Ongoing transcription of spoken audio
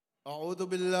أعوذ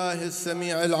بالله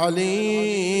السميع العليم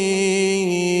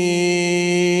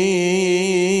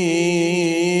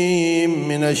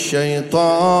من الشيطان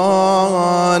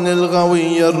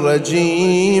الغوي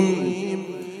الرجيم.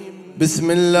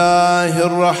 بسم الله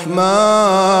الرحمن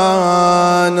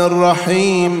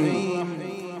الرحيم.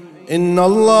 إن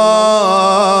الله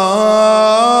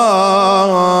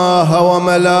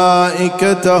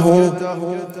وملائكته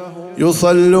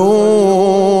يصلون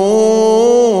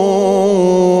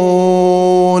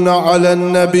على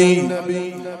النبي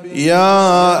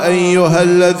يا أيها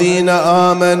الذين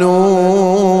آمنوا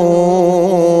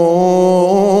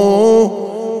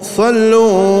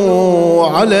صلوا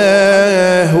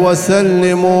عليه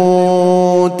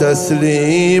وسلموا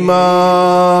تسليما.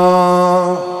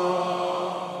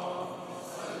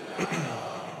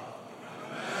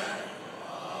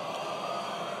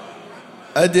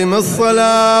 أدم الصلاة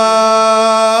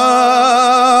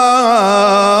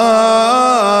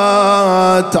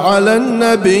على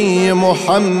النبي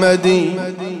محمد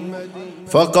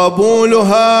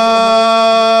فقبولها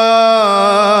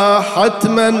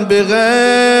حتما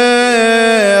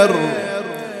بغير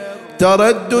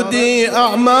تردد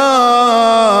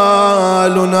أعمالنا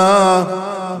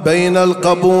بين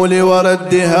القبول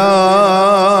وردها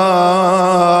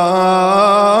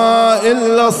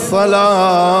إلا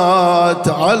الصلاة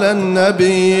على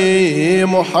النبي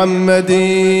محمد.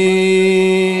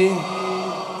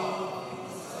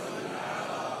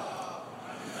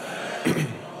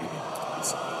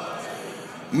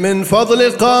 من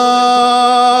فضل قائم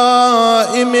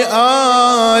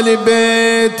آل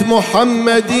بيت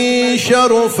محمد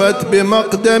شرفت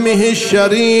بمقدمه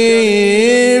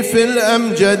الشريف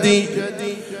الأمجد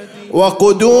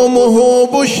وقدومه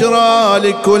بشرى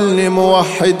لكل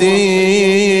موحد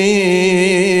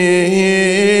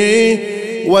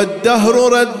والدهر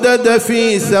ردد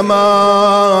في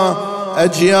سماء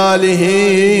أجياله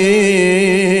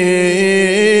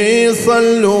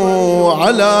صلوا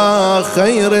على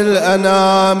خير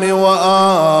الأنام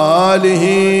وآله.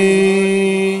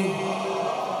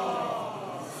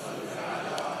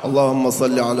 اللهم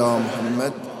صل على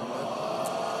محمد.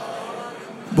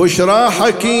 بشرى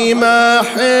حكيمة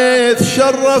حيث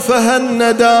شرفها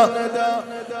الندى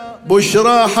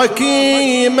بشرى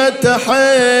حكيمة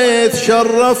حيث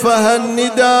شرفها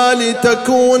الندى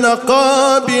لتكون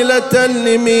قابلة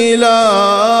لميلاد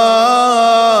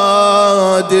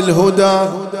الهدى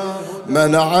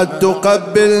منعت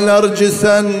تقبل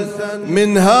نرجسا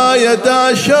منها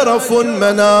يدا شرف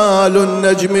منال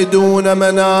النجم دون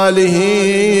مناله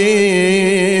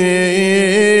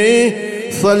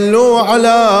صلوا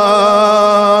على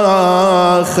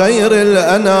خير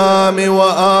الأنام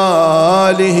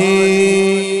وآله.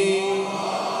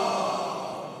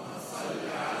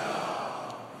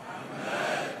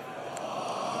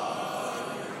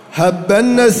 هب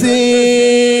النسيم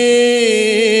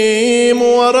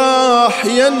وراح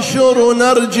ينشر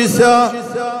نرجسا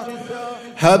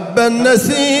هب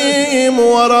النسيم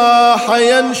وراح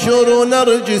ينشر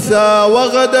نرجسا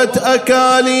وغدت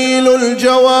أكاليل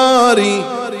الجواري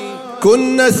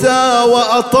كنسا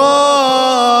وأطال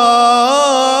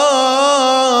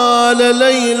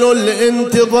ليل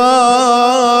الانتظار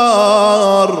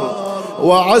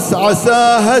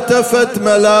وعسعسا هتفت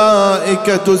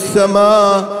ملائكة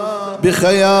السماء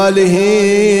بخياله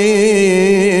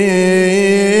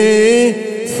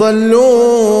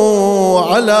صلوا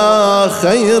على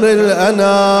خير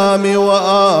الأنام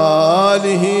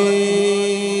وآله.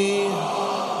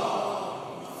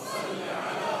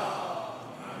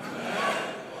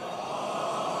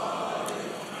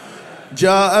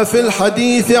 جاء في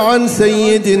الحديث عن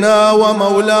سيدنا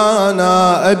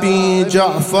ومولانا أبي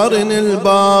جعفر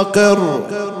الباقر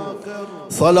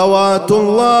صلوات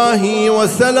الله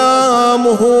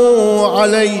وسلامه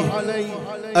عليه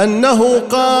أنه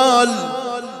قال: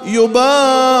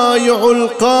 يبايع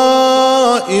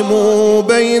القائم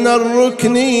بين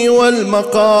الركن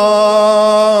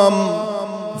والمقام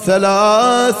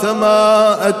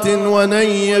 300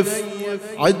 ونيف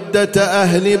عدة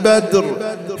أهل بدر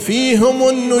فيهم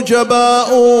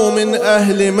النجباء من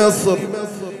أهل مصر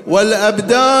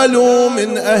والأبدال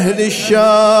من أهل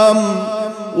الشام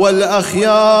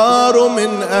والأخيار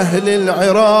من أهل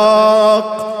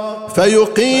العراق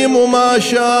فيقيم ما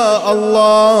شاء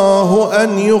الله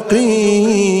أن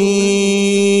يقيم.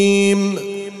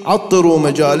 عطروا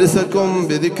مجالسكم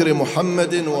بذكر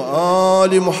محمد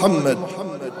وآل محمد.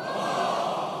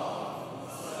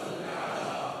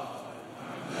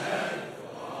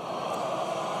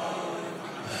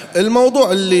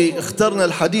 الموضوع اللي اخترنا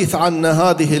الحديث عنه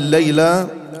هذه الليلة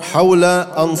حول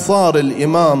أنصار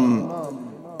الإمام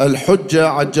الحجة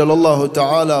عجل الله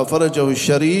تعالى فرجه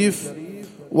الشريف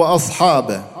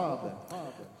وأصحابه.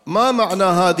 ما معنى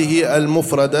هذه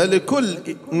المفردة؟ لكل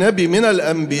نبي من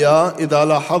الأنبياء إذا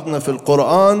لاحظنا في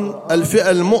القرآن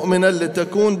الفئة المؤمنة اللي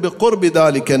تكون بقرب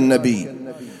ذلك النبي،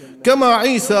 كما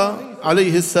عيسى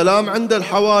عليه السلام عند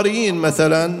الحواريين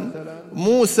مثلا،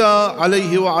 موسى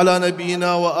عليه وعلى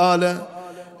نبينا وآله،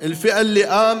 الفئة اللي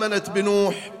آمنت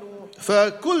بنوح.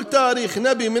 فكل تاريخ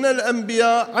نبي من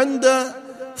الأنبياء عنده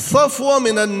صفوة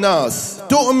من الناس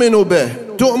تؤمن به،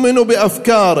 تؤمن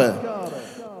بأفكاره،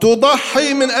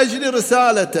 تضحي من أجل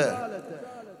رسالته،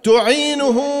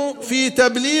 تعينه في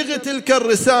تبليغ تلك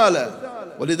الرسالة.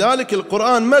 ولذلك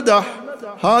القرآن مدح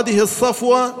هذه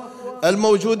الصفوة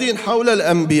الموجودين حول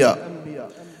الأنبياء.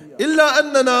 إلا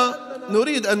أننا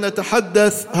نريد أن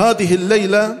نتحدث هذه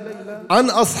الليلة عن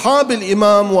أصحاب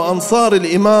الإمام وأنصار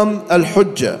الإمام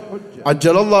الحجة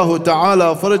عجل الله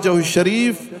تعالى فرجه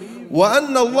الشريف،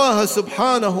 وأن الله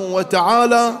سبحانه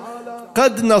وتعالى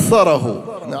قد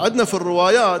نصره. عندنا في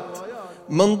الروايات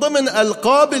من ضمن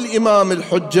ألقاب الإمام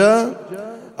الحجة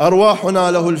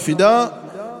أرواحنا له الفداء،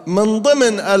 من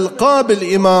ضمن ألقاب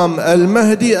الإمام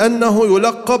المهدي أنه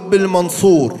يلقب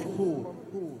بالمنصور.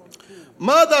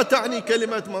 ماذا تعني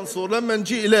كلمة منصور؟ لما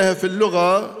نجي إليها في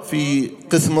اللغة في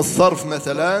قسم الصرف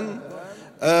مثلا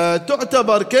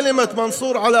تعتبر كلمة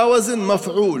منصور على وزن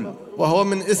مفعول، وهو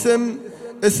من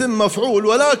اسم مفعول،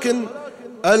 ولكن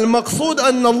المقصود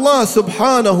أن الله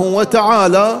سبحانه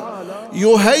وتعالى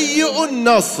يهيئ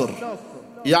النصر،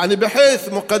 يعني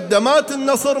بحيث مقدمات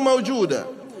النصر موجودة،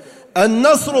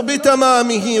 النصر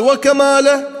بتمامه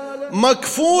وكماله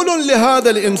مكفول لهذا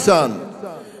الإنسان.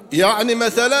 يعني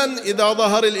مثلا إذا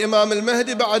ظهر الإمام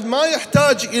المهدي بعد ما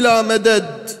يحتاج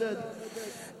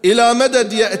إلى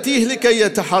مدد يأتيه لكي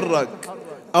يتحرك،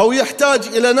 أو يحتاج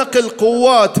إلى نقل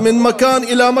قوات من مكان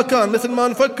إلى مكان، مثل ما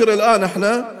نفكر الآن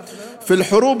احنا في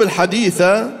الحروب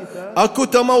الحديثة أكو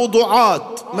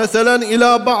تموضعات مثلا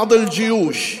إلى بعض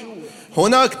الجيوش،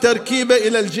 هناك تركيبة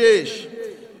إلى الجيش،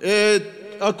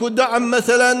 أكو دعم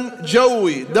مثلا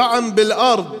جوي، دعم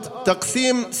بالأرض،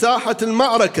 تقسيم ساحة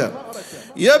المعركة.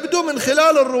 يبدو من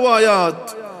خلال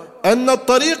الروايات أن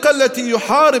الطريقة التي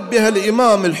يحارب بها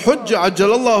الإمام الحجة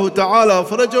عجل الله تعالى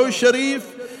فرجه الشريف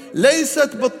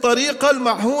ليست بالطريقة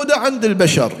المعهودة عند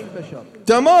البشر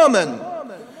تماما.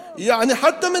 يعني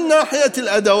حتى من ناحية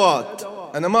الأدوات،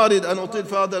 أنا ما أريد أن أطيل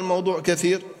في هذا الموضوع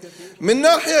كثير، من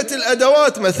ناحية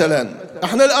الأدوات مثلا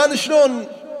احنا الآن شلون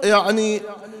يعني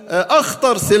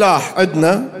أخطر سلاح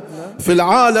عندنا في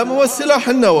العالم هو السلاح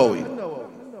النووي،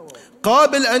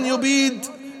 قابل أن يبيد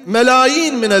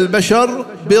ملايين من البشر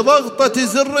بضغطة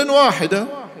زر واحدة،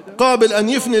 قابل أن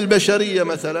يفني البشرية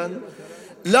مثلا.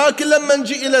 لكن لما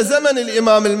نجي إلى زمن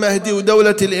الإمام المهدي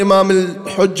ودولة الإمام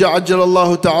الحجة عجل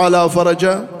الله تعالى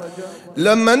فرجه،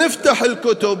 لما نفتح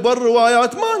الكتب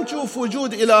والروايات ما نشوف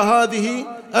وجود إلى هذه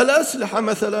الأسلحة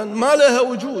مثلا، ما لها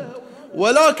وجود.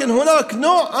 ولكن هناك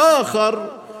نوع آخر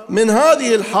من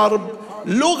هذه الحرب،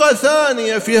 لغة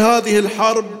ثانية في هذه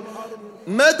الحرب،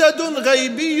 مدد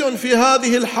غيبي في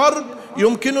هذه الحرب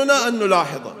يمكننا أن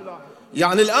نلاحظه.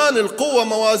 يعني الآن القوة،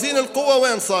 موازين القوة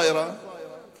وين صايرة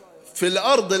في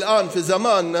الأرض الآن في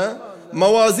زماننا؟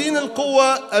 موازين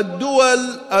القوة الدول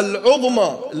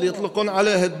العظمى اللي يطلقون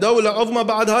عليها الدولة عظمى،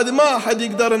 بعد هذه ما أحد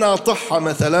يقدر يناطحها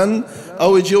مثلا،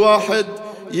 أو يجي واحد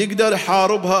يقدر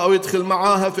يحاربها أو يدخل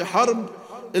معاها في حرب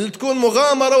اللي تكون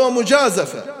مغامرة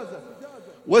ومجازفة.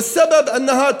 والسبب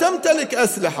أنها تمتلك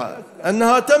أسلحة،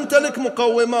 أنها تمتلك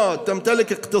مقومات،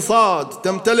 تمتلك اقتصاد،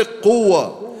 تمتلك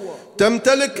قوة،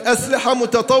 تمتلك أسلحة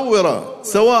متطورة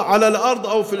سواء على الأرض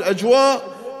أو في الأجواء،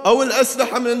 أو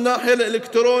الأسلحة من الناحية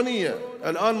الإلكترونية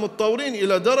الآن متطورين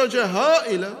إلى درجة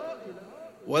هائلة.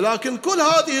 ولكن كل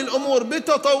هذه الأمور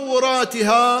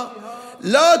بتطوراتها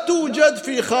لا توجد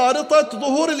في خارطة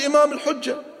ظهور الإمام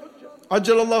الحجة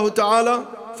عجل الله تعالى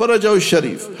فرجه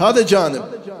الشريف. هذا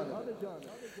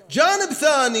جانب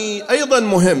ثاني أيضا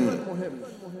مهم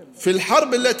في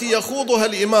الحرب التي يخوضها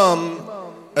الإمام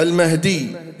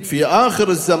المهدي في آخر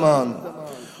الزمان.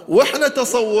 وإحنا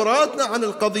تصوراتنا عن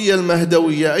القضية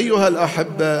المهدوية أيها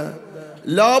الأحبة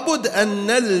لابد أن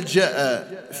نلجأ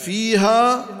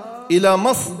فيها إلى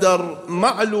مصدر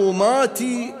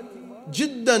معلوماتي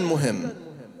جدا مهم،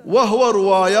 وهو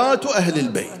روايات أهل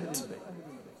البيت،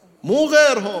 مو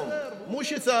غيرهم، مو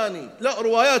شيء ثاني، لا،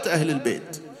 روايات أهل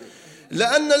البيت.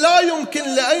 لأن لا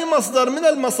يمكن لأي مصدر من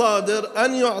المصادر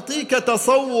أن يعطيك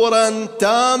تصورا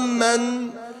تاما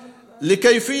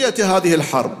لكيفية هذه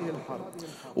الحرب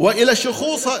وإلى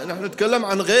شخوصها. نحن نتكلم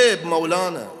عن غيب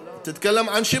مولانا، تتكلم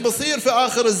عن شيء بصير في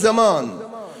آخر الزمان،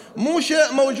 مو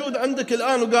شيء موجود عندك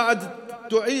الآن وقاعد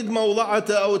تعيد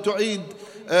موضعته أو تعيد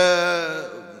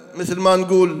مثل ما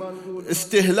نقول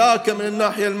استهلاكه من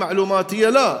الناحية المعلوماتية،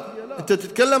 لا، أنت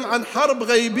تتكلم عن حرب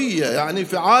غيبية، يعني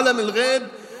في عالم الغيب،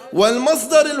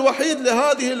 والمصدر الوحيد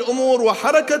لهذه الأمور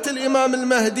وحركة الإمام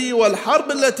المهدي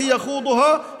والحرب التي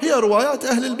يخوضها هي روايات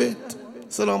أهل البيت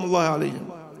سلام الله عليهم.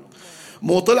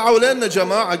 مو طلعوا لنا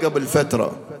جماعة قبل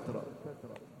فترة،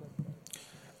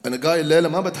 أنا قايل الليلة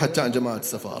ما بتحكي عن جماعة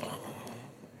السفارة،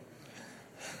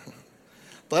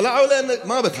 طلعوا لنا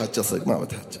ما بتحكي صدق، ما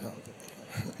بتحكي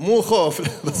مو خوف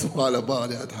بس ما على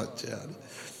بالي أتحكي. يعني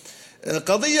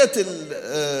قضية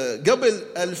قبل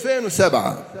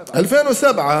 2007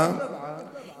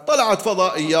 طلعت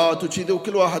فضائيات وكذا،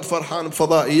 وكل واحد فرحان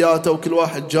بفضائياته، وكل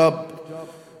واحد جاب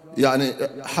يعني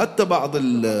حتى بعض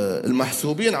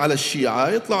المحسوبين على الشيعة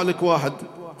يطلع لك واحد،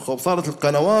 صارت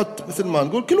القنوات مثل ما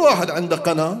نقول كل واحد عنده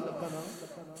قناة،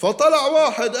 فطلع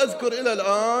واحد أذكر إلى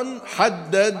الآن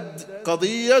حدد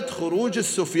قضية خروج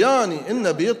السفياني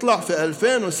إنه بيطلع في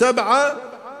 2007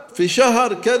 في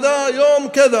شهر كذا يوم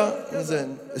كذا.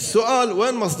 زين، السؤال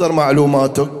وين مصدر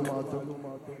معلوماتك؟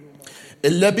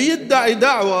 اللي بيدعي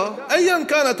دعوة أيا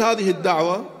كانت هذه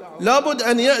الدعوة لابد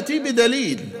أن يأتي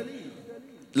بدليل،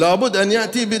 لابد أن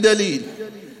يأتي بدليل.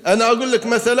 أنا أقول لك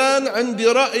مثلا عندي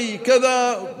رأي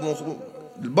كذا،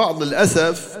 البعض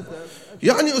للأسف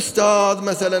يعني أستاذ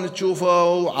مثلا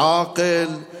تشوفه عاقل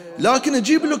لكن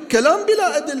يجيب لك كلام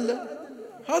بلا أدلة،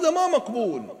 هذا ما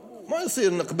مقبول، ما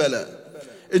يصير نقبله.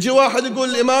 يجي واحد يقول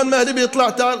الإمام المهدي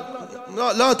بيطلع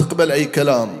لا تقبل أي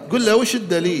كلام، قل له وش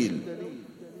الدليل؟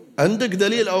 عندك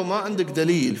دليل أو ما عندك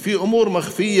دليل؟ في أمور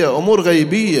مخفية، أمور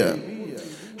غيبية.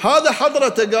 هذا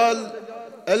حضرته قال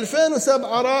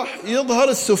 2007 راح يظهر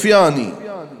السفياني.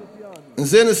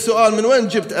 زين، السؤال من وين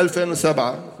جبت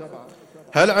 2007؟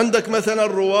 هل عندك مثلا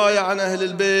رواية عن أهل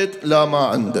البيت؟ لا، ما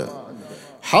عنده.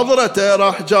 حضرته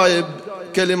راح جايب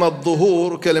كلمة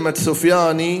ظهور وكلمة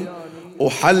سفياني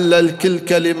وحلل كل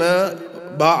كلمة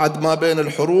باعد ما بين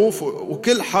الحروف،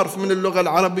 وكل حرف من اللغة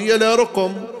العربية له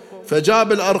رقم،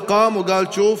 فجاب الأرقام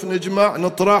وقال شوف نجمع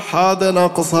نطرح هذا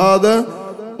ناقص هذا،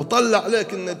 وطلع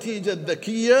لك النتيجة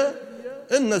الذكية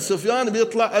إن السفيان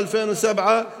بيطلع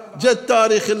 2007. جاء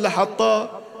التاريخ اللي حطاه،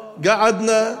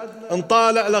 قعدنا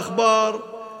نطالع الأخبار،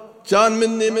 كان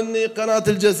مني قناة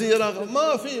الجزيرة،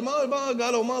 ما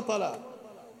قالوا، ما طلع.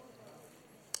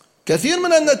 كثير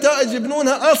من النتائج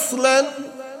يبنونها أصلا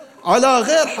على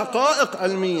غير حقائق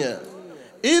علمية.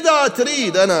 إذا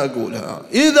تريد، أنا أقولها،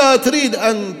 إذا تريد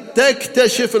أن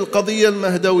تكتشف القضية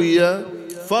المهدوية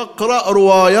فاقرأ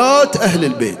روايات أهل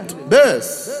البيت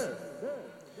بس.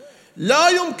 لا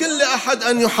يمكن لأحد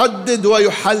أن يحدد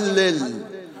ويحلل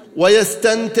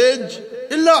ويستنتج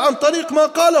إلا عن طريق ما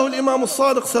قاله الإمام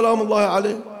الصادق سلام الله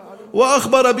عليه،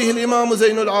 وأخبر به الإمام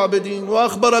زين العابدين،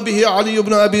 وأخبر به علي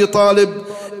بن أبي طالب.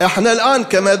 إحنا الآن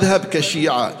كمذهب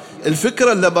كشيعة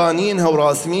الفكرة اللي بانينها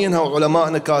وراسمينها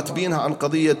وعلماءنا كاتبينها عن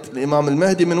قضية الإمام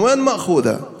المهدي من وين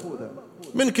مأخوذة؟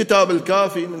 من كتاب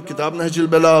الكافي، من كتاب نهج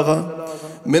البلاغة،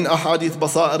 من أحاديث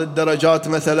بصائر الدرجات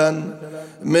مثلا،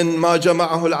 من ما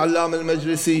جمعه العلامة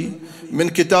المجلسي، من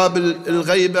كتاب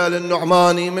الغيبة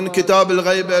للنعماني، من كتاب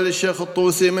الغيبة للشيخ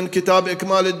الطوسي، من كتاب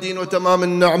إكمال الدين وتمام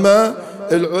النعمة.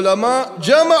 العلماء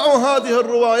جمعوا هذه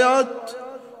الروايات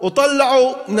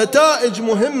وطلعوا نتائج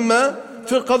مهمة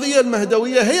في القضية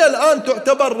المهدوية، هي الآن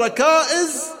تعتبر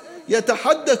ركائز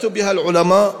يتحدث بها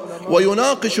العلماء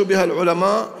ويناقش بها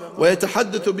العلماء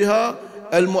ويتحدث بها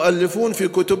المؤلفون في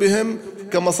كتبهم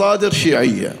كمصادر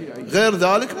شيعية. غير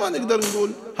ذلك ما نقدر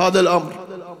نقول هذا الأمر.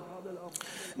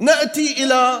 نأتي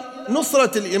إلى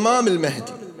نصرة الإمام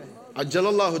المهدي عجل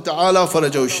الله تعالى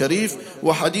فرجه الشريف،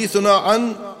 وحديثنا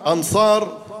عن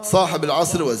أنصار صاحب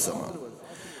العصر والزمان.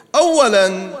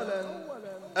 أولا،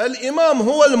 الإمام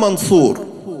هو المنصور.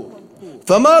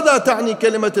 فماذا تعني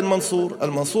كلمة المنصور؟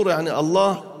 المنصور يعني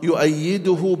الله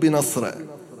يؤيده بنصره.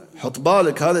 حط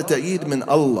بالك هذا تأييد من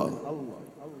الله،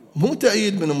 مو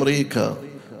تأييد من أمريكا،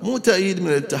 مو تأييد من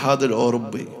الاتحاد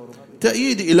الأوروبي،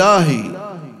 تأييد إلهي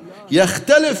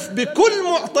يختلف بكل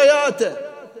معطياته،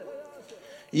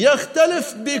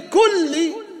 يختلف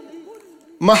بكل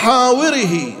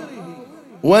محاوره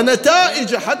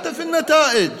ونتائجه، حتى في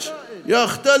النتائج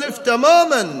يختلف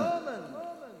تماما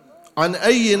عن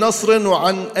أي نصر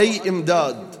وعن أي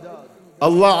إمداد.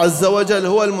 الله عز وجل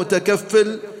هو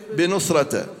المتكفل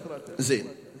بنصرته. زين،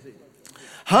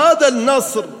 هذا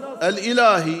النصر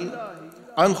الإلهي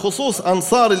عن خصوص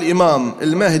أنصار الإمام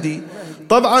المهدي،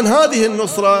 طبعا هذه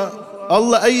النصرة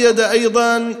الله أيد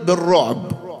أيضا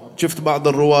بالرعب. شفت بعض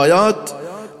الروايات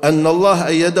أن الله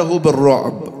أيده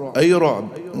بالرعب. أي رعب؟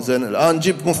 زين، الآن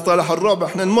جيب مصطلح الرعب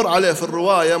احنا نمر عليه في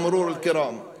الرواية مرور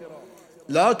الكرام،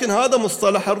 لكن هذا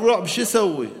مصطلح الرعب شو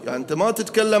يسوي؟ يعني أنت ما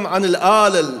تتكلم عن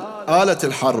آلة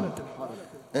الحرب،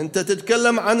 أنت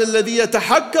تتكلم عن الذي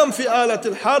يتحكم في آلة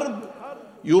الحرب،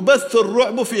 يبث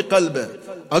الرعب في قلبه.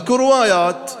 أكو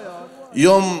روايات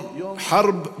يوم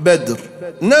حرب بدر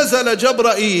نزل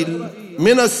جبرائيل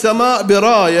من السماء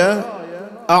براية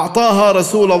أعطاها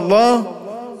رسول الله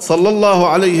صلى الله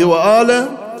عليه وآله،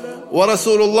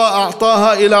 ورسول الله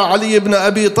أعطاها إلى علي بن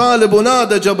أبي طالب،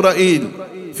 ونادى جبرائيل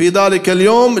في ذلك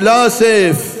اليوم: لا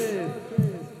سيف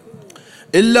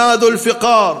إلا ذو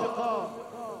الفقار،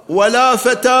 ولا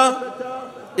فتى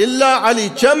إلا علي.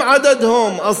 كم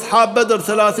عددهم أصحاب بدر؟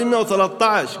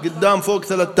 313 قدام فوق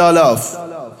 3000،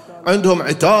 عندهم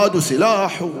عتاد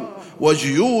وسلاح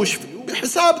وجيوش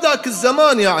بحساب ذاك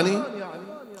الزمان يعني.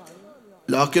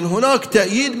 لكن هناك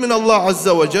تأييد من الله عز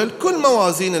وجل، كل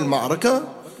موازين المعركة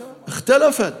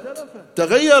اختلفت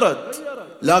تغيرت،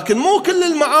 لكن مو كل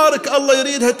المعارك الله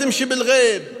يريدها تمشي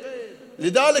بالغيب.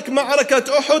 لذلك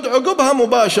معركة أحد عقبها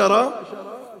مباشرة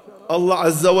الله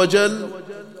عز وجل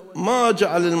ما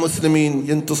جعل المسلمين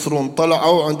ينتصرون،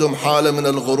 طلعوا عندهم حالة من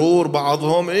الغرور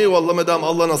بعضهم، والله ما دام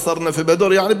الله نصرنا في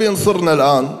بدر يعني بينصرنا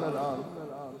الآن.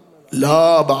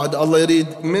 لا، بعد الله يريد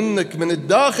منك من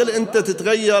الداخل أنت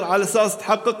تتغير على أساس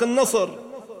تحقق النصر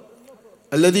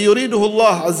الذي يريده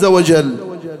الله عز وجل.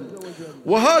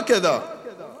 وهكذا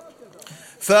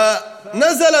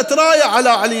فنزلت راية على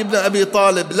علي بن أبي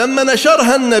طالب، لما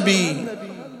نشرها النبي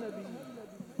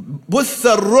بث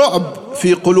الرعب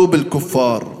في قلوب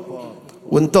الكفار،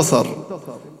 وانتصر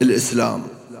الإسلام،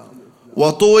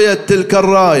 وطويت تلك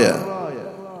الراية،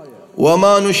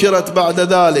 وما نشرت بعد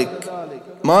ذلك.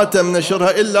 ما تم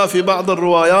نشرها إلا في بعض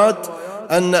الروايات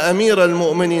أن أمير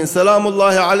المؤمنين سلام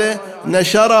الله عليه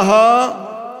نشرها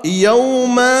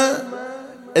يوم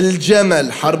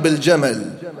الجمل، حرب الجمل،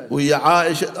 وهي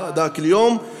عائشة ذاك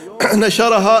اليوم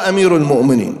نشرها أمير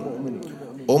المؤمنين.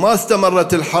 وما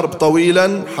استمرت الحرب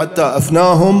طويلا حتى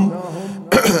أفناهم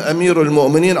أمير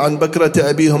المؤمنين عن بكرة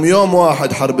أبيهم يوم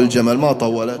واحد، حرب الجمل ما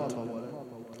طولت.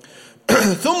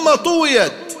 ثم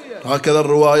طويت، هكذا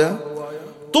الرواية،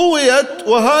 طويت،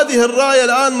 وهذه الراية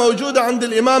الآن موجودة عند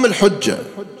الإمام الحجة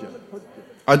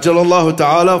عجل الله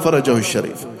تعالى فرجه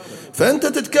الشريف. فأنت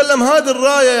تتكلم هذه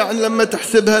الراية يعني لما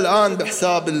تحسبها الآن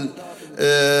بحساب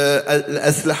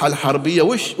الأسلحة الحربية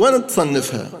وين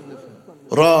تصنفها؟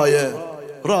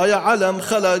 راية علم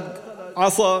خلق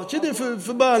عصا كذي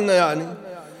في بالنا يعني،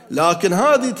 لكن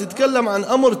هذه تتكلم عن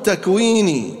أمر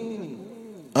تكويني،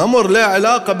 أمر لا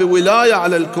علاقة بولاية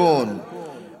على الكون.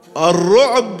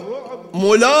 الرعب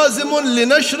ملازم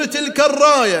لنشر تلك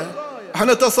الراية.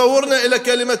 احنا تصورنا إلى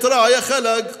كلمة راية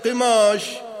خلق قماش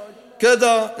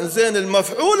كذا، زين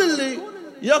المفعول اللي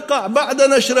يقع بعد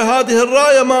نشر هذه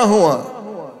الراية ما هو؟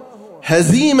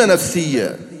 هزيمة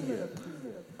نفسية،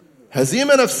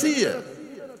 هزيمة نفسية.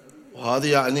 وهذه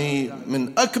يعني من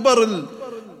أكبر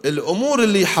الأمور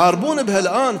اللي يحاربون بها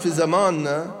الآن في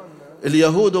زماننا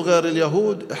اليهود وغير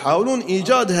اليهود، يحاولون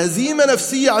إيجاد هزيمة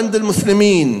نفسية عند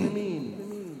المسلمين،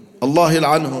 الله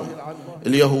يلعنهم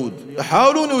اليهود،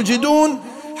 يحاولون يوجدون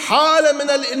حالة من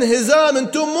الانهزام.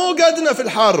 انتم مو قدنا في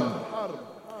الحرب،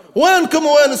 وينكم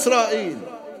وين إسرائيل؟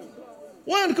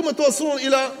 وينكم توصلون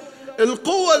إلى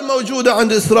القوة الموجودة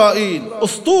عند إسرائيل؟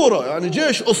 أسطورة يعني،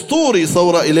 جيش أسطوري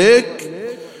صور إليك،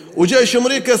 وجيش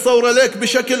أمريكا صور إليك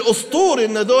بشكل أسطوري،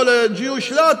 إن دولة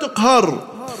جيوش لا تقهر.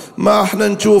 ما احنا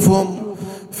نشوفهم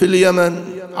في اليمن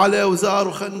على أوزار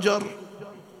وخنجر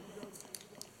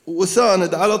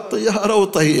وساند على الطيارة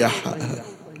وطيحها،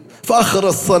 فأخر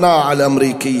الصناعة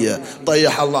الأمريكية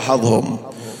طيح الله حظهم،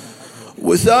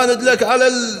 وساند لك على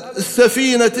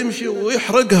السفينة تمشي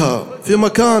ويحرقها في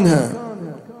مكانها.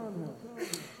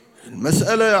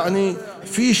 المسألة يعني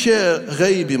في شيء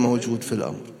غيبي موجود في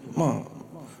الأمر،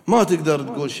 ما تقدر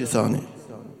تقول شيء ثاني.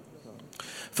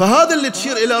 فهذا اللي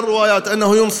تشير إلى الروايات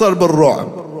أنه ينصر بالرعب.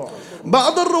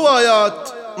 بعض الروايات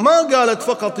ما قالت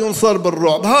فقط ينصر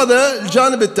بالرعب، هذا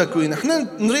الجانب التكويني. احنا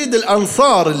نريد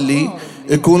الأنصار اللي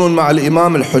يكونون مع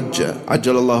الإمام الحجة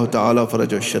عجل الله تعالى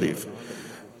فرجه الشريف.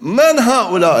 من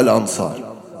هؤلاء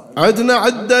الأنصار؟ عندنا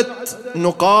عدة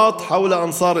نقاط حول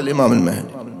أنصار الإمام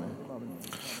المهدي.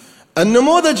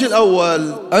 النموذج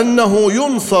الأول أنه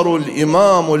ينصر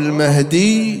الإمام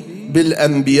المهدي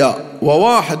بالأنبياء،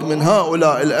 وواحد من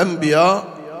هؤلاء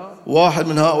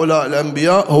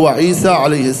الأنبياء هو عيسى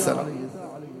عليه السلام.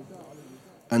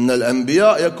 أن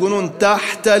الأنبياء يكونون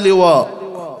تحت لواء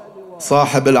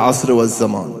صاحب العصر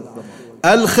والزمان.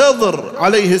 الخضر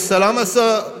عليه السلام،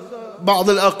 بعض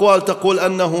الأقوال تقول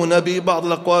أنه نبي، بعض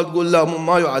الأقوال تقول لا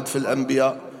ما يعد في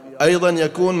الأنبياء، أيضا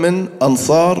يكون من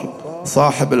أنصار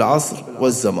صاحب العصر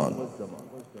والزمان.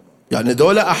 يعني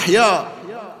دولة أحياء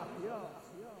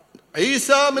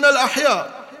عيسى من الأحياء،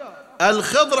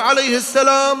 الخضر عليه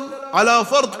السلام على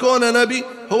فرض كونه نبي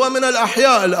هو من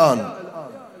الأحياء الآن.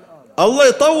 الله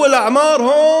يطول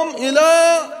أعمارهم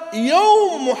إلى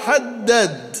يوم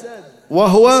محدد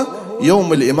وهو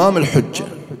يوم الإمام الحجة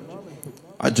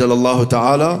عجل الله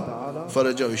تعالى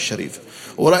فرجه الشريف.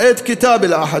 ورأيت كتاب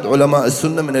لأحد علماء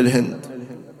السنة من الهند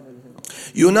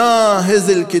يناهز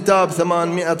الكتاب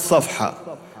 800 صفحة،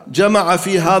 جمع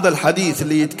في هذا الحديث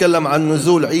اللي يتكلم عن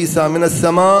نزول عيسى من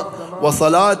السماء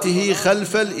وصلاته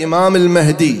خلف الإمام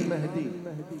المهدي.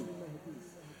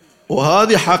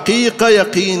 وهذه حقيقة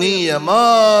يقينية،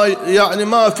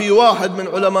 ما في واحد من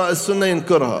علماء السنة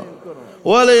ينكرها،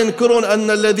 ولا ينكرون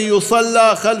أن الذي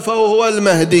يصلى خلفه هو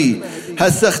المهدي.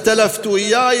 هسه اختلفت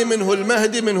وياي منه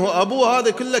المهدي منه أبوه،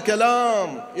 هذا كله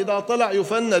كلام. إذا طلع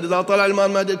يفند، إذا طلع الإمام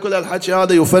المهدي كل الحكي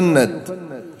هذا يفند،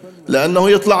 لأنه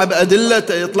يطلع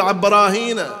بأدلته، يطلع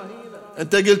ببراهينه.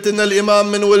 أنت قلت أن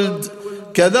الإمام من ولد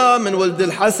كذا، من ولد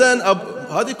الحسن،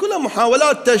 هذه كلها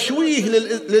محاولات تشويه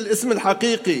للاسم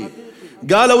الحقيقي.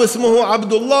 قالوا اسمه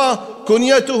عبد الله،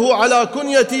 كنيته على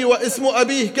كنيتي، واسم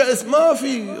أبيه كاسم، ما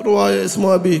في رواية اسم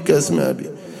أبيه كاسم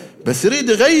أبيه، بس يريد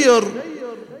يغير،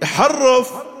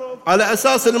 يحرف على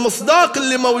أساس المصداق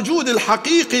اللي موجود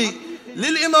الحقيقي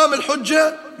للإمام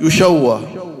الحجة يشوه.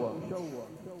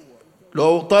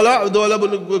 لو طلع دولة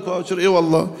بقول إيه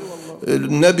والله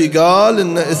النبي قال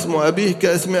إن اسم أبيه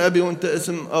كاسم أبي وأنت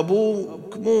اسم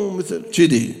أبوك مو مثل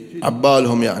كذي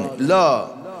عبالهم يعني. لا،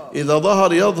 إذا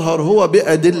ظهر يظهر هو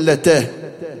بأدلته،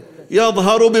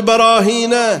 يظهر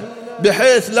ببراهينه،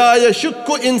 بحيث لا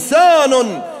يشك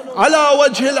إنسان على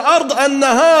وجه الأرض أن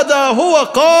هذا هو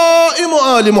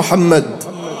قائم آل محمد.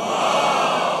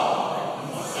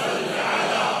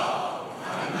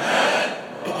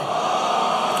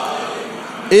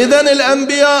 إذن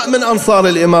الأنبياء من أنصار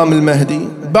الإمام المهدي.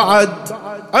 بعد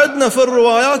عندنا في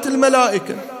الروايات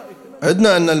الملائكة،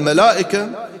 عندنا أن الملائكة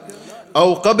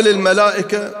أو قبل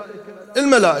الملائكة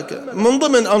من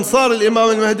ضمن أنصار الإمام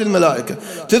المهدي الملائكة.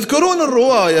 تذكرون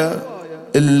الرواية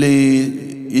اللي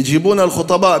يجيبون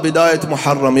الخطباء بداية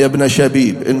محرم يا ابن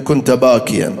شبيب إن كنت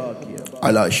باكيا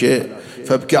على شيء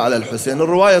فابكي على الحسين.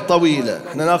 الرواية طويلة،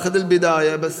 احنا ناخذ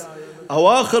البداية بس.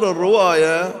 أواخر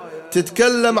الرواية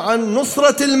تتكلم عن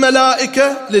نصرة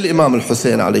الملائكة للإمام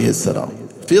الحسين عليه السلام.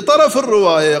 في طرف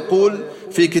الرواية يقول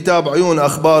في كتاب عيون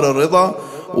أخبار الرضا: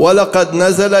 ولقد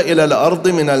نزل إلى الأرض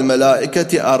من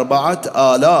الملائكة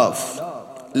 4000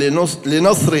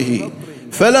 لنصره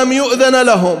فلم يؤذن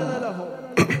لهم،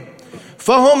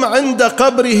 فهم عند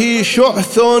قبره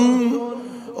شعث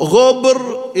غبر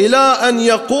إلى أن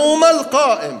يقوم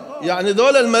القائم. يعني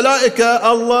ذول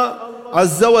الملائكة الله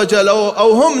عز وجل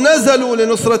أو هم نزلوا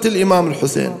لنصرة الإمام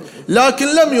الحسين لكن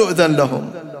لم يؤذن لهم.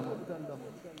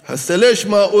 هسه ليش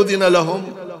ما أذن لهم؟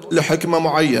 لحكمة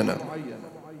معينة،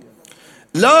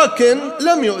 لكن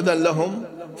لم يؤذن لهم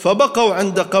فبقوا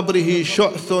عند قبره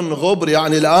شعث غبر.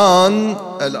 يعني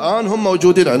الآن هم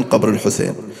موجودين عند قبر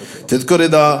الحسين. تذكر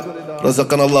إذا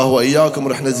رزقنا الله وإياكم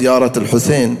رحنا زيارة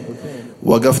الحسين،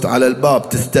 وقفت على الباب،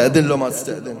 تستأذن لو ما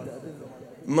تستأذن؟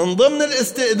 من ضمن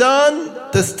الاستئذان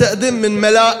تستأذن من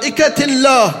ملائكة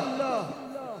الله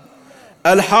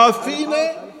الحافين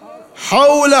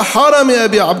حول حرم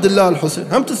أبي عبد الله الحسين،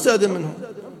 هم تستأذن منهم.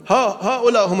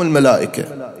 هؤلاء هم الملائكة.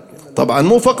 طبعا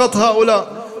مو فقط هؤلاء،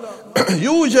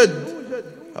 يوجد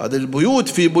هذه البيوت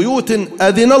في بيوت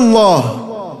أذن الله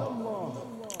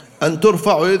أن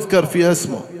ترفع ويذكر فيها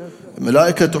اسمه،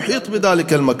 الملائكة تحيط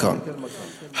بذلك المكان.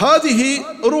 هذه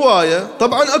رواية.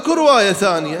 طبعا أكو رواية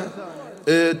ثانية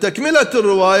تكملة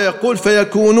الرواية يقول: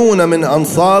 فيكونون من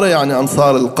أنصار، يعني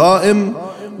أنصار القائم،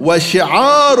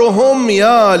 وشعارهم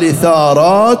يا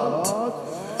لثارات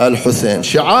الحسين.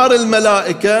 شعار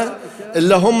الملائكة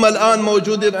اللي هم الآن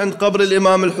موجودين عند قبر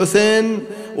الإمام الحسين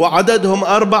وعددهم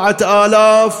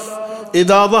 4000،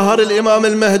 إذا ظهر الإمام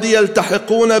المهدي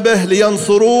يلتحقون به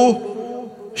لينصروه.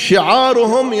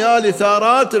 شعارهم يا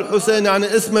لثارات الحسين،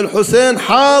 يعني اسم الحسين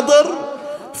حاضر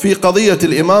في قضية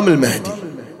الإمام المهدي،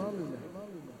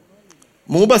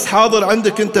 مو بس حاضر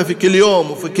عندك أنت في كل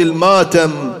يوم وفي كل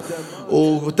مأتم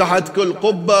وتحت كل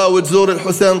قبة وتزور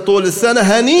الحسين طول السنة.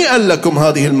 هنيئا لكم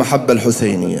هذه المحبة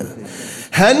الحسينية،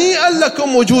 هنيئا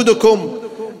لكم وجودكم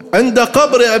عند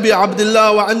قبر أبي عبد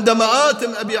الله وعند مآتم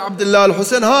أبي عبد الله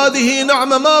الحسين. هذه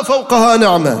نعمة ما فوقها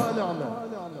نعمة،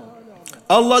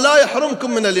 الله لا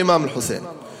يحرمكم من الإمام الحسين.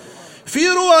 في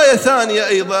رواية ثانية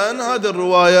أيضا، هذه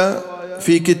الرواية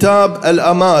في كتاب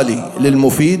الأمالي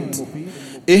للمفيد،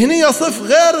 هنا يصف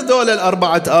غير دول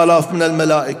 4000 من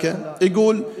الملائكة.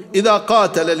 يقول: إذا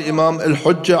قاتل الإمام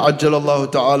الحجة عجل الله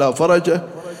تعالى فرجه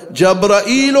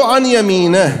جبرائيل عن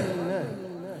يمينه،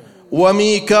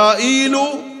 وميكائيل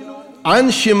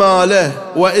عن شماله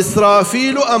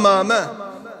وإسرافيل أمامه،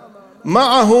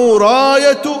 معه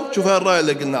راية، شوف هاي الراية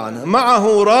اللي قلنا عنها،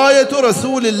 معه راية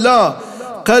رسول الله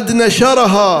قد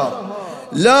نشرها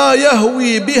لا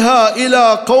يهوي بها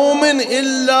إلى قوم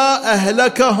إلا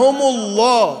أهلكهم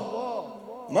الله.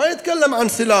 ما يتكلم عن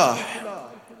سلاح،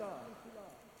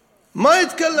 ما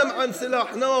يتكلم عن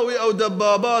سلاح نووي أو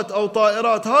دبابات أو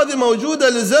طائرات، هذه موجودة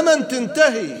لزمن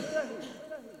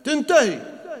تنتهي.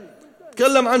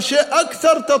 يتكلم عن شيء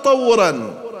أكثر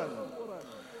تطورا.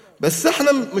 بس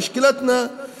احنا مشكلتنا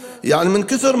يعني من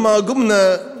كثر ما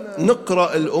قمنا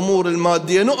نقرأ الأمور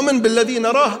المادية نؤمن بالذي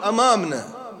نراه أمامنا،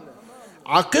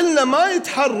 عقلنا ما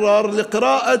يتحرر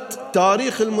لقراءة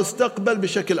تاريخ المستقبل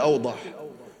بشكل أوضح.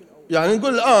 يعني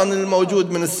نقول الآن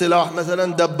الموجود من السلاح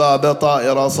مثلا دبابة،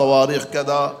 طائرة، صواريخ،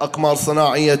 كذا، أقمار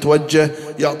صناعية توجه،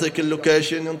 يعطيك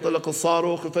اللوكيشن، ينطلق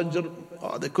الصاروخ، يفجر،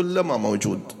 هذا كله ما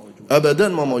موجود، أبدا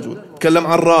ما موجود. يتكلم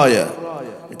عن راية،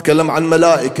 يتكلم عن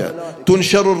ملائكة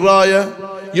تنشر الراية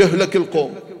يهلك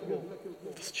القوم.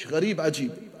 شيء غريب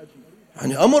عجيب،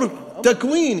 يعني أمر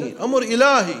تكويني، أمر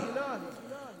إلهي،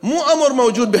 مو أمر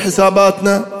موجود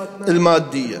بحساباتنا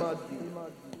المادية.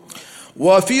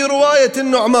 وفي رواية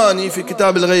النعماني في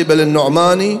كتاب الغيبة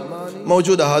للنعماني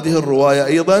موجودة هذه الرواية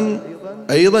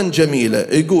أيضا جميلة.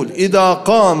 يقول: إذا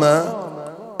قام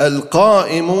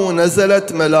القائم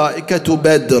نزلت ملائكة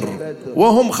بدر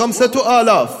وهم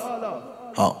 5000.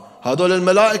 هذول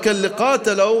الملائكة اللي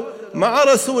قاتلوا مع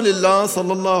رسول الله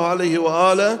صلى الله عليه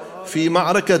وآله في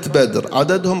معركة بدر،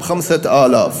 عددهم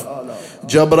 5000.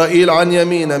 جبرائيل عن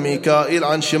يمينه، ميكائيل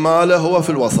عن شماله، هو في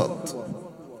الوسط.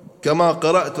 كما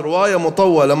قرأت رواية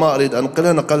مطولة ما أريد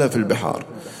أنقلها، نقلها في البحار.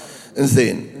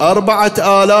 إنزين،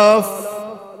 4000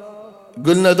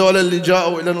 قلنا دول اللي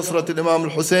جاءوا إلى نصرة الإمام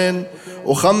الحسين،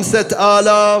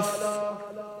 و5000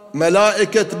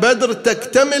 ملائكة بدر،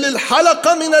 تكتمل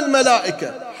الحلقة من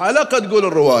الملائكة. حلقة تقول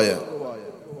الرواية،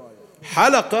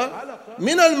 حلقة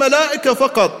من الملائكة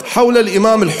فقط حول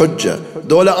الإمام الحجة،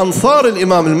 دول أنصار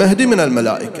الإمام المهدي من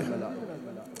الملائكة.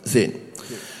 زين،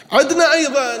 عندنا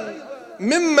أيضا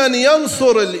ممن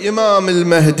ينصر الإمام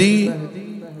المهدي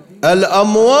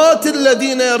الأموات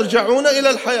الذين يرجعون إلى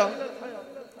الحياة،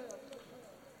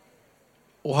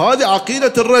 وهذه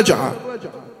عقيدة الرجعة.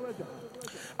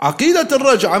 عقيدة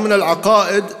الرجعة من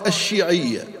العقائد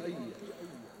الشيعية،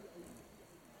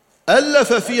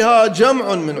 ألف فيها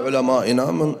جمع من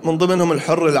علمائنا، من ضمنهم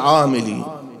الحر العاملي،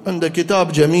 عنده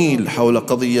كتاب جميل حول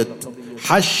قضية،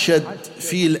 حشد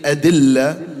في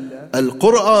الأدلة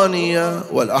القرآنية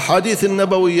والأحاديث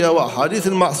النبوية وأحاديث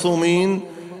المعصومين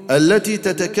التي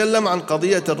تتكلم عن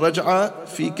قضية الرجعة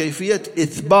في كيفية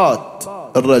إثبات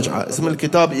الرجعة. اسم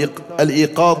الكتاب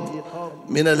الإيقاظ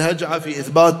من الهجعة في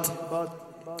إثبات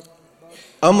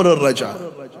أمر الرجعة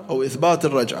أو إثبات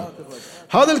الرجعة.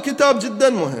 هذا الكتاب جدا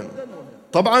مهم.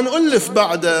 طبعا ألف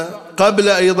بعد، قبل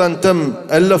أيضا تم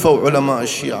ألفوا علماء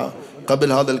الشيعة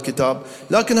قبل هذا الكتاب،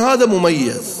 لكن هذا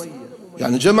مميز،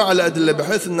 يعني جمع الأدلة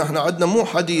بحيث أن احنا عندنا مو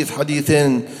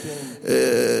حديثين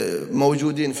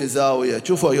موجودين في زاوية.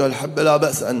 شوفوا أيها الأحبة، لا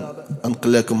بأس أن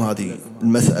أنقل لكم هذه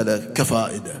المسألة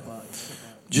كفائدة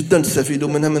جدا تستفيدوا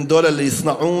منها، من دول اللي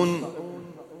يصنعون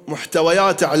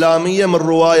محتويات إعلامية من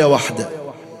رواية واحدة.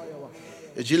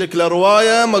 يجي لك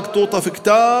لرواية مقطوطة في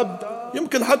كتاب،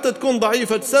 يمكن حتى تكون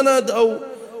ضعيفة سند، أو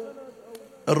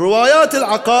الروايات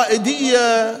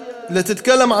العقائدية اللي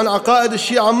تتكلم عن عقائد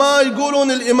الشيعة ما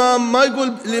يقولون الإمام، ما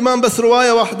يقول الإمام بس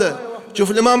رواية واحدة.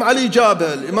 شوف الإمام علي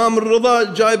جابها، الإمام الرضا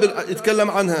جايب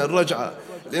يتكلم عنها الرجعة،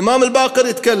 الإمام الباقر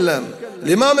يتكلم،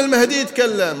 الإمام المهدي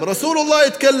يتكلم، رسول الله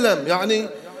يتكلم. يعني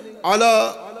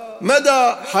على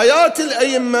مدى حياة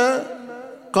الأئمة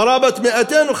قرابة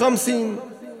 250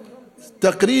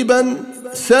 تقريبا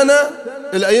سنة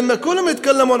الأئمة كلهم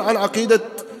يتكلمون عن عقيدة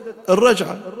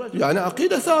الرجعة، يعني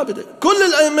عقيدة ثابتة. كل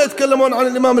الأئمة يتكلمون عن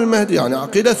الإمام المهدي، يعني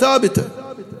عقيدة ثابتة.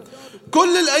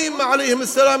 كل الأئمة عليهم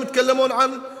السلام يتكلمون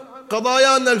عن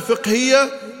قضايانا الفقهية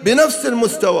بنفس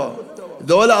المستوى.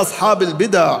 ذولا أصحاب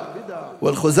البدع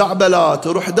والخزعبلات،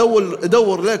 وروح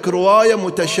دور لك رواية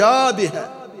متشابهة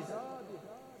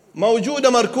موجودة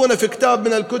مركونة في كتاب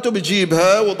من الكتب،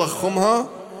 يجيبها وضخمها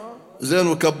زين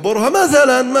وكبرها.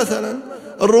 مثلا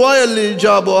الرواية اللي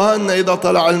جابوها أن إذا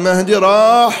طلع المهدي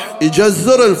راح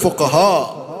يجزر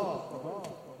الفقهاء.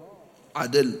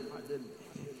 عدل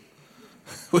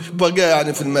وش بقى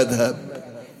يعني في المذهب؟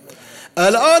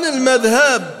 الآن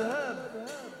المذهب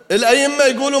الأئمة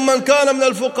يقولون من كان من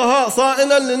الفقهاء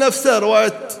صائنا لنفسه،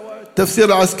 رواية تفسير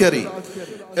العسكري.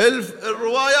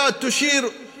 الروايات تشير: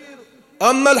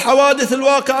 أما الحوادث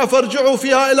الواقعة فارجعوا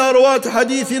فيها إلى رواة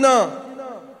حديثنا.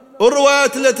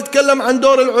 والروايات اللي تتكلم عن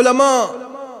دور العلماء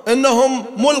أنهم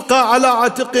ملقى على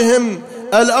عاتقهم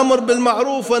الأمر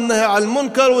بالمعروف والنهي عن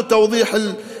المنكر وتوضيح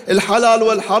الحلال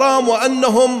والحرام،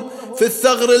 وأنهم في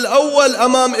الثغر الأول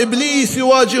أمام إبليس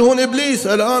يواجهون إبليس.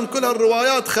 الآن كل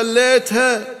الروايات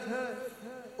خليتها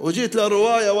وجيت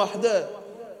لرواية واحدة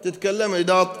تتكلم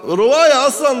إذا رواية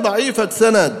أصلا ضعيفة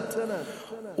سند.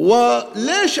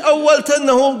 وليش أولت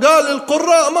أنه قال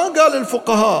القراء ما قال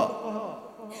الفقهاء؟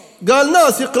 قال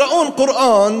ناس يقرؤون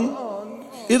قرآن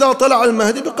إذا طلع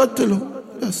المهدي بقتلهم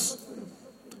بس.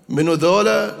 منو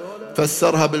ذولا؟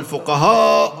 فسرها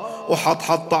بالفقهاء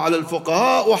وحط على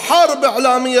الفقهاء، وحرب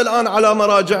إعلامية الآن على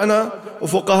مراجعنا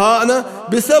وفقهاءنا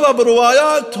بسبب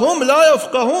روايات هم لا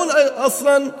يفقهون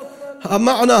أصلا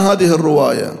معنى هذه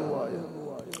الرواية.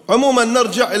 عموما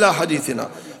نرجع إلى حديثنا.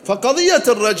 فقضية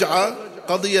الرجعة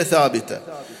قضية ثابتة.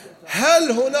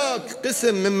 هل هناك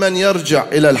قسم ممن يرجع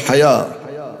إلى الحياة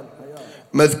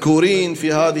مذكورين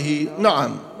في هذه؟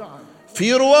 نعم،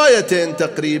 في روايتين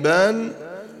تقريبا،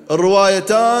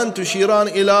 الروايتان تشيران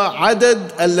إلى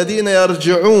عدد الذين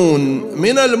يرجعون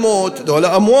من الموت. دول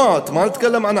أموات، ما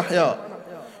نتكلم عن أحياء،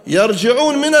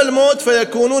 يرجعون من الموت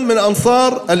فيكونون من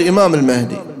أنصار الإمام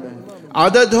المهدي.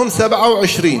 عددهم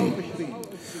 27،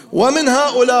 ومن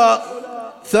هؤلاء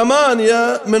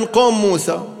 8 من قوم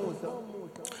موسى،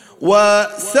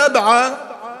 و7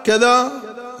 كذا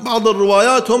بعض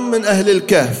الروايات هم من أهل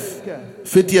الكهف،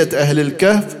 فتية أهل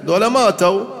الكهف دول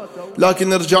ماتوا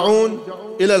لكن يرجعون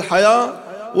إلى الحياة.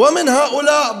 ومن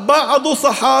هؤلاء بعض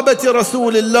صحابة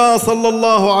رسول الله صلى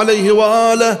الله عليه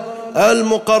وآله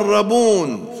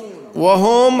المقربون،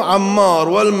 وهم عمار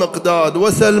والمقداد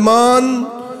وسلمان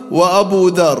وأبو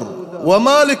ذر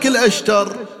ومالك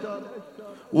الأشتر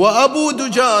وأبو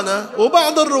دجانة.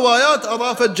 وبعض الروايات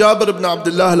أضافت جابر بن عبد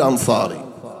الله الأنصاري.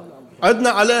 عندنا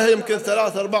عليها يمكن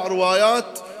 3-4 روايات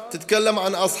تتكلم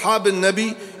عن أصحاب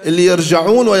النبي اللي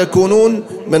يرجعون ويكونون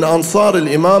من أنصار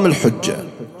الإمام الحجة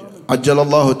عجل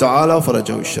الله تعالى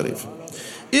فرجه الشريف.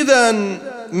 إذن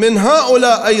من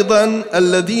هؤلاء أيضا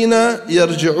الذين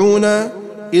يرجعون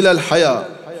إلى الحياة،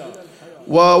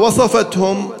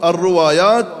 ووصفتهم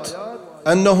الروايات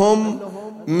أنهم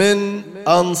من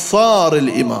أنصار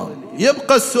الإمام.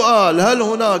 يبقى السؤال: هل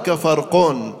هناك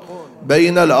فرق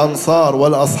بين الأنصار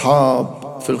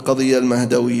والأصحاب في القضية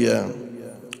المهدوية؟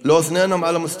 لو اثنينهم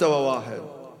على مستوى واحد.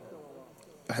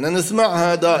 احنا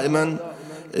نسمعها دائما،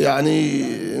 يعني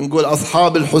نقول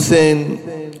أصحاب الحسين،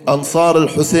 أنصار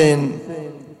الحسين.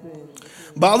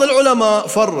 بعض العلماء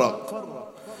فرق،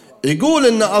 يقول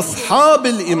إن أصحاب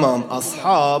الإمام،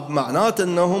 أصحاب معناته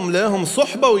أنهم لهم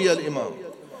صحبة ويا الإمام،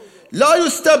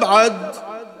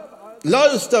 لا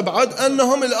يستبعد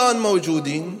أنهم الآن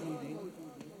موجودين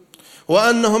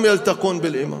وأنهم يلتقون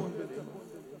بالإمام،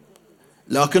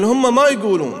 لكن هم ما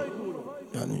يقولون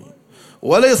يعني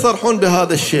ولا يصرحون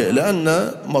بهذا الشيء،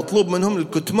 لأن مطلوب منهم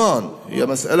الكتمان. هي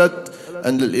مسألة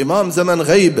أن الإمام زمن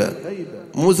غيبة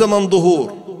مو زمن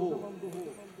ظهور.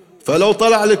 فلو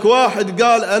طلع لك واحد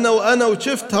قال أنا وأنا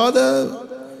وشفت هذا،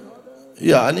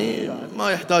 يعني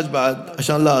ما يحتاج بعد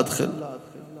عشان لا أدخل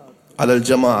على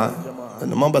الجماعة،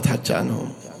 أنا ما بتحكي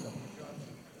عنهم.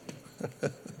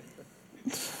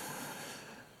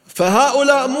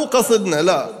 فهؤلاء مو قصدنا،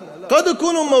 لا، قد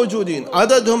يكونوا موجودين،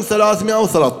 عددهم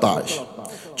 313.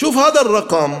 شوف هذا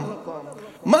الرقم،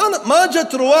 ما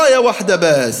جت رواية واحدة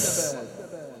بس.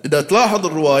 إذا تلاحظ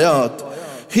الروايات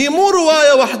هي مو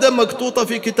رواية واحدة مكتوطة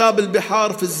في كتاب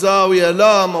البحار في الزاوية،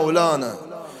 لا مولانا.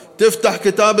 تفتح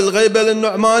كتاب الغيبة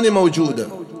للنعماني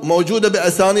موجودة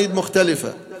بأسانيد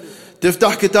مختلفة.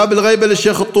 تفتح كتاب الغيبة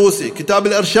للشيخ الطوسي، كتاب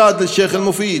الإرشاد للشيخ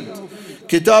المفيد،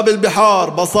 كتاب البحار،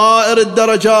 بصائر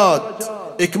الدرجات،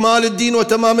 إكمال الدين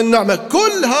وتمام النعمة.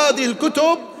 كل هذه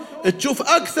الكتب تشوف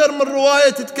أكثر من رواية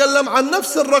تتكلم عن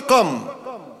نفس الرقم.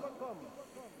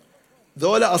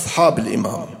 ذولا أصحاب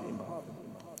الإمام،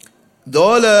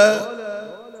 ذولا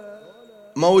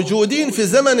موجودين في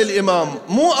زمن الإمام،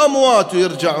 مو أموات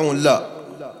ويرجعون، لا،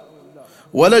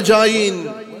 ولا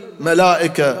جايين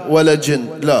ملائكة ولا جن،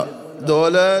 لا،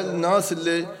 ذولا الناس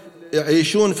اللي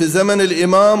يعيشون في زمن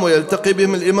الإمام ويلتقي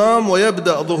بهم الإمام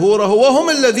ويبدأ ظهوره، وهم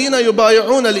الذين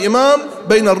يبايعون الإمام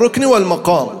بين الركن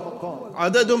والمقام.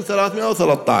 عددهم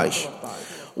 313.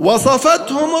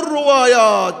 وصفتهم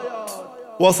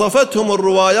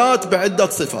الروايات بعدة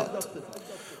صفات.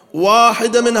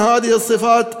 واحدة من هذه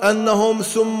الصفات أنهم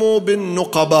سموا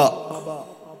بالنقباء.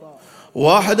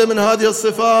 واحدة من هذه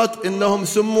الصفات أنهم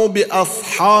سموا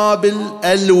بأصحاب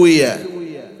الألوية.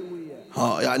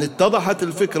 يعني اتضحت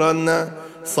الفكرة أن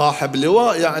صاحب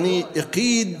لواء يعني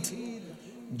يقيد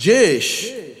جيش،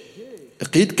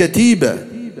 يقيد كتيبة،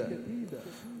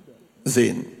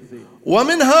 زين.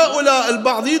 ومن هؤلاء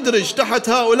البعض يدرج تحت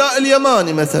هؤلاء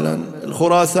اليماني مثلا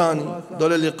الخراساني،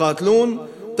 دول اللي يقاتلون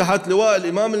تحت لواء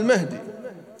الإمام المهدي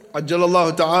عجل الله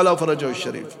تعالى فرجه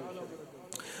الشريف.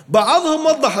 بعضهم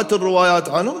وضحت الروايات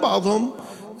عنهم، بعضهم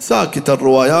ساكت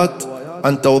الروايات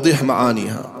عن توضيح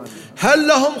معانيها. هل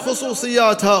لهم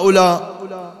خصوصيات هؤلاء؟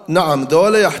 نعم،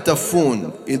 دول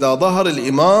يحتفون إذا ظهر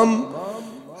الإمام.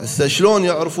 هسه شلون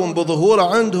يعرفون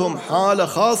بظهوره؟ عندهم حالة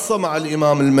خاصة مع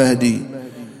الإمام المهدي،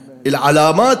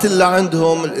 العلامات اللي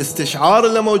عندهم، الاستشعار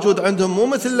اللي موجود عندهم مو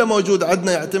مثل اللي موجود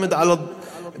عندنا يعتمد على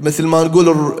مثل ما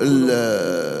نقول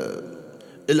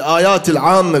الآيات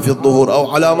العامة في الظهور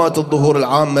أو علامات الظهور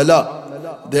العامة، لا،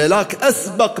 ديلاك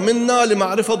أسبق منا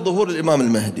لمعرفة ظهور الإمام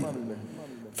المهدي.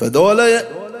 فدول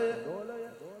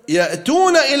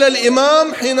يأتون إلى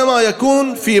الإمام حينما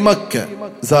يكون في مكة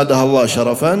زادها الله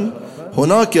شرفا،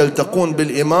 هناك يلتقون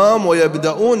بالإمام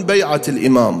ويبدأون بيعة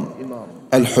الإمام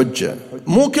الحجة.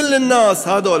 مو كل الناس،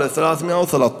 هذول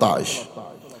 313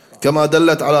 كما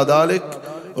دلت على ذلك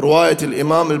رواية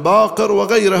الإمام الباقر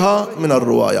وغيرها من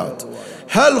الروايات.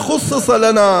 هل خصص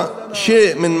لنا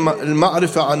شيء من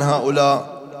المعرفة عن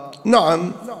هؤلاء؟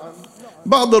 نعم،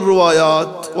 بعض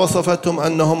الروايات وصفتهم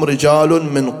أنهم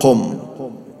رجال من قم،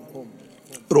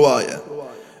 رواية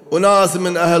أناس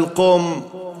من أهل قم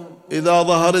إذا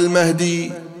ظهر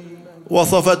المهدي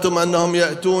وصفتهم أنهم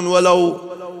يأتون ولو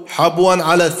حبوا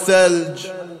على الثلج،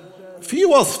 في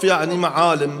وصف يعني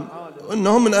معالم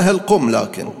أنهم من أهل قم.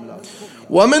 لكن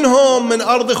ومنهم من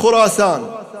أرض خراسان،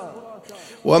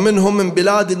 ومنهم من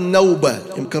بلاد النوبة،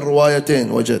 يمكن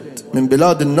روايتين وجدت من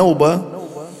بلاد النوبة.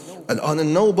 الآن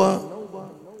النوبة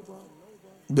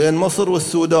بين مصر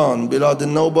والسودان، بلاد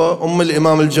النوبة أم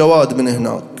الإمام الجواد من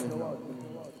هناك.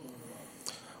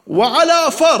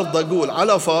 وعلى فرض، أقول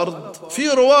على فرض، في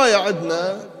رواية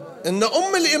عندنا أن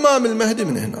أم الإمام المهدي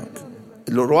من هناك.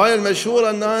 الرواية المشهورة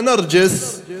أنها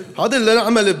نرجس، هذه اللي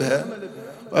نعمل بها.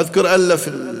 أذكر ألف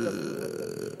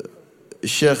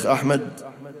الشيخ أحمد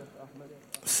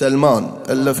سلمان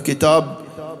ألف كتاب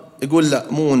يقول لا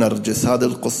مو نرجس هذه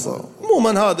القصة.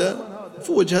 عموما هذا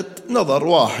في وجهة نظر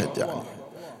واحد، يعني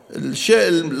الشيء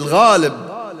الغالب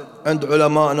عند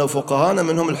علمائنا وفقهانا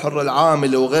منهم الحر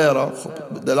العاملي وغيره،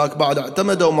 ذلك بعد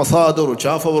اعتمدوا مصادر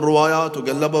وشافوا الروايات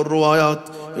وقلبوا الروايات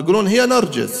يقولون هي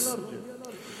نرجس.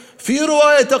 في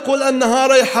رواية تقول أنها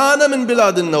ريحانة من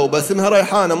بلاد النوبة، اسمها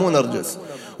ريحانة مو نرجس.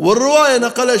 والرواية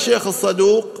نقلها الشيخ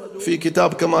الصدوق في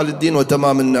كتاب كمال الدين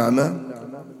وتمام النعمة،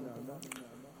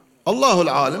 الله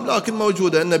العالم، لكن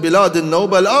موجودة أن بلاد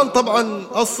النوبة الآن، طبعا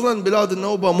أصلا بلاد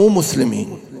النوبة مو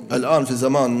مسلمين الآن في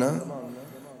زماننا،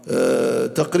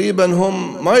 تقريبا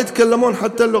هم ما يتكلمون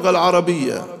حتى اللغة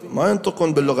العربية، ما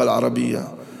ينطقون باللغة العربية،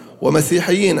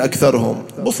 ومسيحيين أكثرهم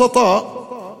بسطاء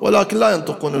ولكن لا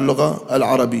ينطقون اللغة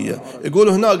العربية. يقول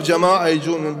هناك جماعة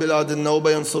يجون من بلاد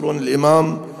النوبة ينصرون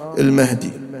الإمام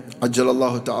المهدي عجل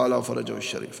الله تعالى فرجه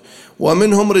الشريف.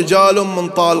 ومنهم رجال من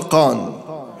طالقان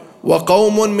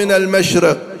وقوم من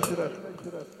المشرق.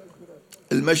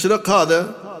 المشرق هذا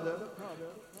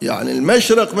يعني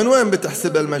المشرق من وين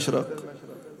بتحسب المشرق؟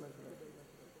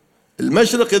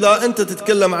 المشرق إذا أنت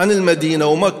تتكلم عن المدينة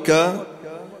ومكة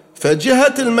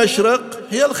فجهة المشرق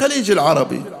هي الخليج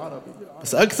العربي،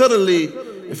 بس أكثر اللي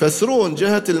يفسرون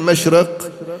جهة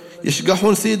المشرق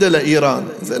يشقحون سيدة لإيران.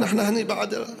 زين احنا هني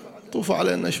بعد طوفوا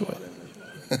علينا شوي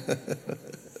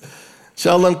إن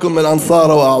شاء الله نكون من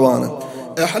أنصاره وأعوانه.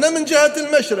 احنا من جهة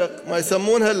المشرق، ما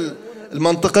يسمونها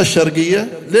المنطقة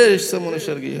الشرقية. ليش يسمونها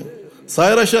الشرقية؟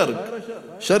 صايرة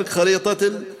شرق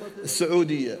خريطة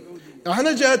السعودية.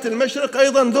 احنا جهة المشرق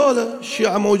أيضا دولة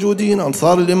الشيعة موجودين،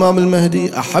 أنصار الإمام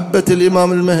المهدي، أحبة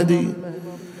الإمام المهدي.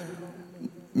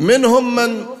 منهم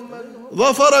من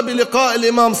ظفر بلقاء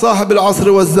الإمام صاحب العصر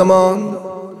والزمان،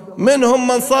 منهم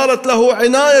من صارت له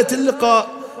عناية اللقاء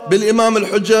بالإمام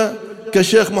الحجة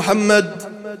كالشيخ محمد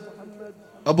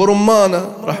أبو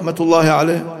رمانة رحمة الله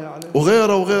عليه،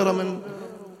 وغيره من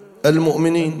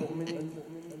المؤمنين.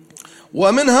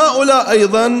 ومن هؤلاء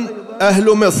أيضا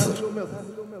أهل مصر،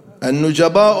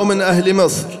 النجباء من أهل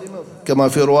مصر كما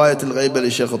في رواية الغيبة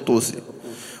للشيخ الطوسي.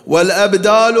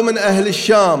 والأبدال من أهل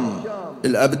الشام،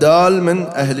 الأبدال من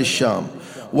أهل الشام.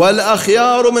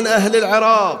 والأخيار من أهل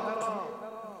العراق،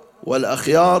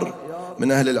 والأخيار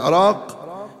من أهل العراق.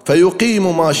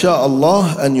 فيقيم ما شاء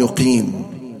الله أن يقيم،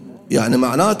 يعني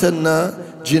معناته أن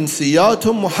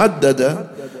جنسياتهم محددة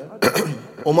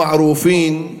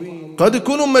ومعروفين، قد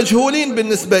يكونوا مجهولين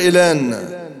بالنسبة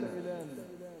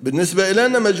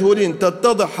إلينا مجهولين.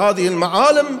 تتضح هذه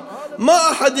المعالم، ما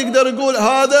أحد يقدر يقول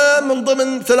هذا من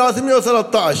ضمن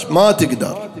 313، ما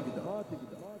تقدر.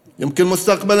 يمكن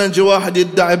مستقبلا يجي واحد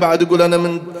يدعي بعد يقول أنا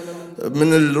من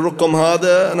من الرقم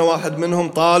هذا أنا واحد منهم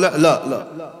طالع، لا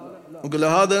نقول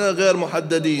هذا غير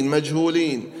محددين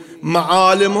مجهولين،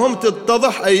 معالمهم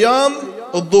تتضح أيام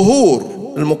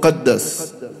الظهور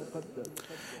المقدس.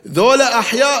 ذولا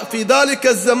أحياء في ذلك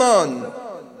الزمان،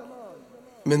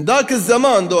 من ذاك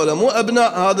الزمان، ذولا مو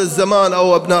أبناء هذا الزمان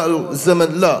أو أبناء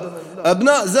الزمن، لا،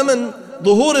 أبناء زمن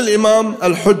ظهور الإمام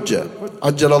الحجة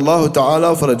عجل الله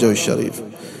تعالى فرجه الشريف.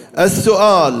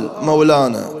 السؤال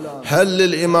مولانا: هل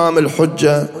للإمام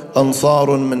الحجة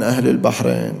أنصار من أهل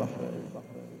البحرين؟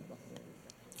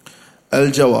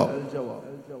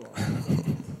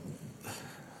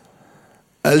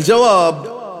 الجواب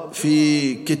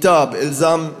في كتاب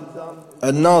إلزام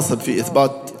الناصب في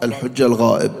إثبات الحجة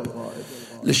الغائب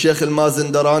للشيخ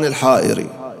المازندراني الحائري،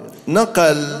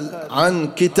 نقل عن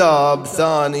كتاب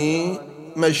ثاني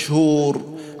مشهور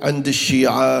عند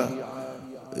الشيعة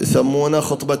يسمونه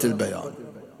خطبة البيان.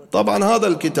 طبعا هذا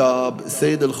الكتاب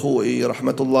السيد الخوئي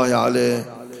رحمة الله عليه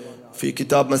في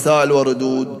كتاب مسائل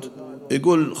وردود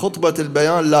يقول خطبة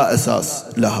البيان لا أساس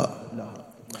لها،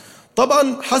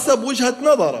 طبعا حسب وجهة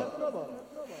نظره.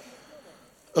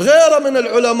 غيره من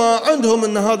العلماء عندهم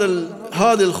أن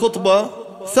هذه الخطبة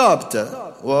ثابتة،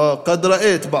 وقد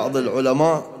رأيت بعض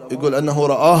العلماء يقول أنه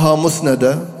رآها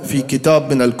مسندة في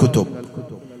كتاب من الكتب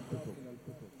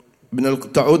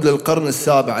تعود للقرن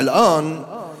السابع. الآن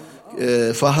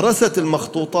فهرسة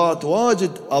المخطوطات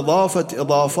واجد أضافت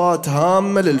إضافات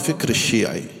هامة للفكر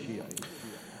الشيعي.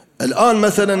 الآن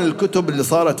مثلا الكتب اللي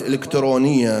صارت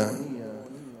إلكترونية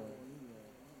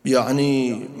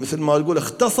يعني مثل ما تقول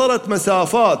اختصرت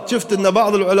مسافات. شفت أن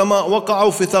بعض العلماء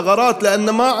وقعوا في ثغرات لأن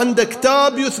ما عنده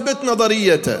كتاب يثبت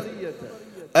نظريته.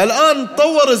 الآن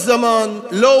طور الزمان،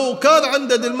 لو كان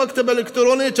عنده المكتبة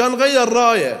الإلكترونية كان غير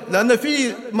رأيه، لأن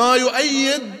في ما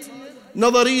يؤيد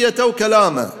نظريته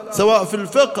وكلامه سواء في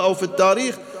الفقه أو في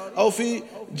التاريخ أو في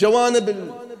جوانب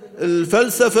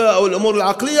الفلسفة أو الأمور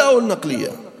العقلية أو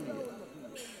النقلية.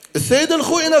 السيد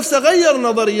الخوئي نفسه غير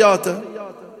نظرياته.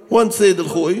 وين السيد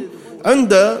الخوئي؟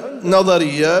 عنده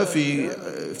نظرية في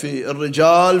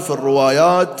الرجال في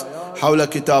الروايات حول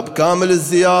كتاب كامل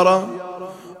الزيارة،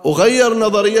 وغير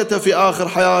نظريته في آخر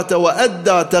حياته،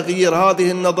 وأدى تغيير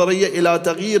هذه النظرية إلى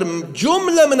تغيير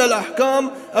جملة من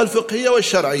الأحكام الفقهية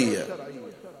والشرعية،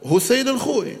 هو السيد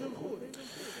الخوئي.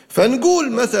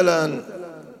 فنقول مثلا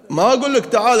ما أقول لك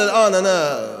تعال الآن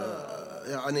أنا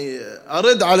يعني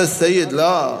أرد على السيد،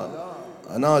 لا،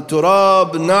 أنا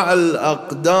تراب نعل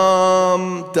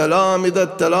أقدام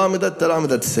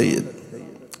تلامذة السيد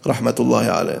رحمة الله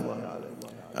عليه،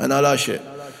 أنا لا شيء.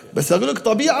 بس أقول لك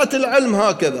طبيعة العلم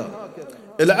هكذا،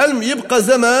 العلم يبقى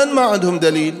زمن ما عندهم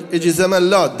دليل، يجي زمن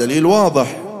لا الدليل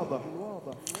واضح،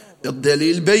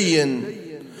 الدليل بين.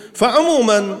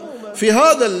 فعموما في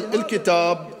هذا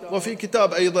الكتاب وفي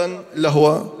كتاب أيضا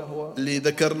اللي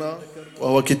ذكرنا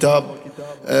وهو كتاب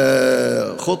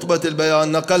خطبة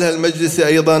البيان نقلها المجلس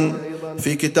أيضا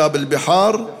في كتاب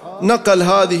البحار، نقل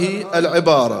هذه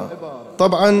العبارة.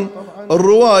 طبعا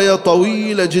الرواية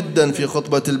طويلة جدا في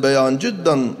خطبة البيان،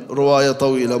 جدا رواية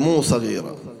طويلة مو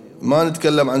صغيرة، ما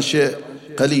نتكلم عن شيء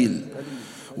قليل.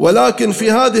 ولكن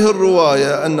في هذه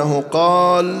الرواية أنه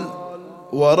قال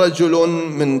ورجل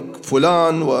من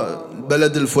فلان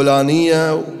والبلد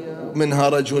الفلانية منها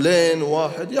رجلين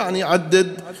واحد، يعني عدد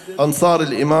أنصار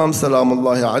الإمام سلام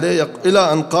الله عليه،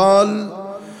 إلى أن قال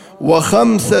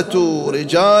و5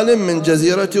 رجال من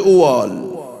جزيرة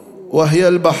أوال وهي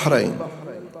البحرين،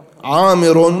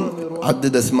 عامر،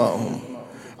 عدد اسمائهم،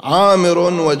 عامر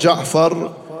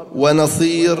وجعفر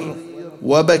ونصير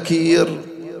وبكير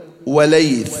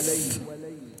وليث.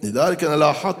 لذلك أنا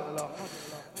لاحظت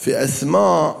في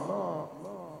أسماء،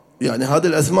 يعني هذه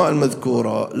الأسماء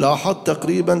المذكورة لاحظت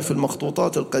تقريبا في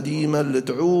المخطوطات القديمة اللي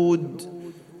تعود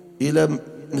إلى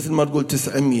مثل ما تقول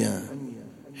 900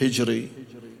 هجري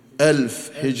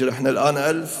 1000 هجري، احنا الآن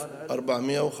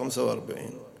 1445.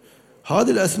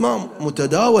 هذه الأسماء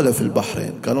متداولة في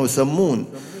البحرين، كانوا يسمون،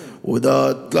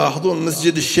 وإذا تلاحظون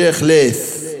مسجد الشيخ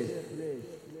ليث،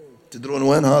 تدرون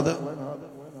وين هذا؟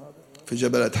 في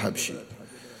جبل حبشي،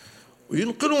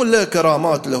 وينقلون له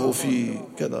كرامات له في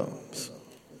كذا.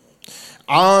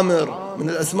 عامر من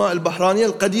الأسماء البحرانية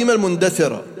القديمة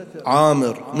المندثرة،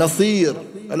 عامر، نصير،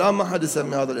 الآن ما حد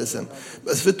يسمي هذا الاسم،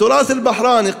 بس في التراث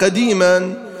البحراني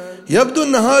قديما يبدو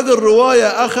أن هذه الرواية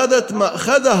أخذت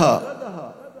مأخذها،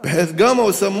 بحيث قاموا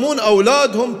يسمون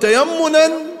أولادهم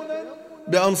تيمنا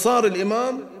بأنصار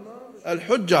الإمام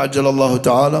الحجة عجل الله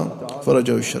تعالى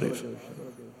فرجه الشريف.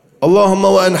 اللهم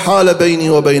وإن حال بيني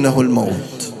وبينه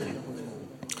الموت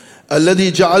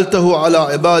الذي جعلته على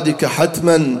عبادك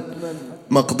حتما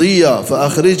مقضيا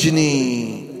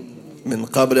فأخرجني من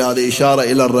قبري، هذه إشارة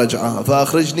إلى الرجعة.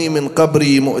 فأخرجني من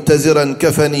قبري مؤتزرا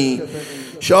كفني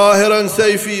شاهرا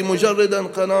سيفي مجردا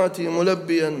قناتي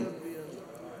ملبيا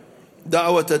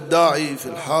دعوة الداعي في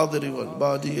الحاضر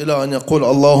والبادي، إلى أن يقول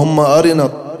اللهم أرنا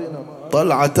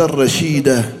الطلعة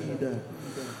الرشيدة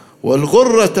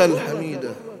والغرة الحميدة،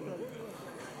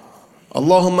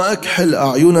 اللهم أكحل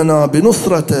أعيننا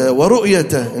بنصرته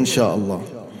ورؤيته إن شاء الله.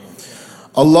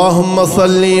 اللهم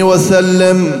صل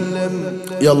وسلم.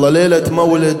 يلا ليلة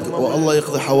مولد والله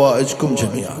يقضي حوائجكم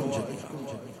جميعا.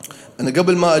 أنا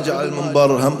قبل ما أجي على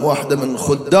المنبر هم واحدة من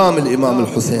خدام الإمام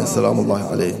الحسين سلام الله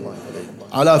عليه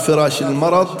على فراش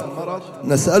المرض،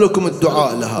 نسألكم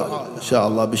الدعاء لها إن شاء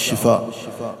الله بالشفاء.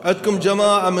 عندكم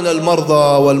جماعة من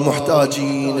المرضى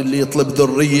والمحتاجين اللي يطلب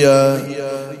ذرية،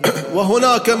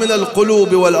 وهناك من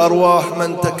القلوب والأرواح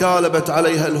من تكالبت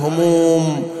عليها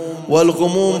الهموم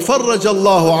والغموم، فرج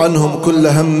الله عنهم كل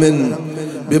هم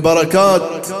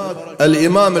ببركات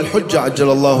الإمام الحجة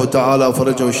عجل الله تعالى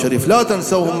فرجه الشريف. لا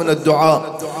تنسوهم من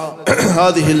الدعاء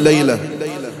هذه الليلة.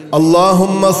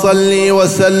 اللهم صل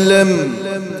وسلم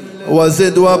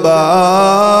وزد وبارك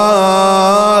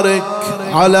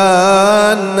على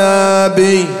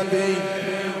النبي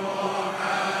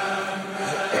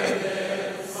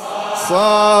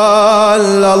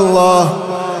صلى الله.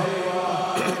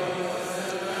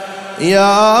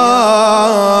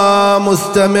 يا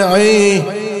مستمعي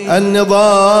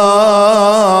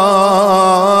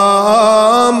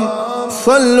النظام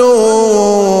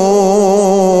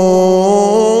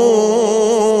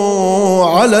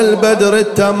صلوا على البدر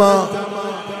التمام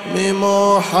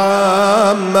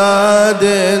محمد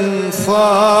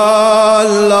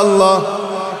صلى الله.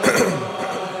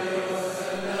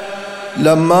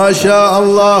 لما شاء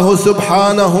الله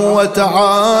سبحانه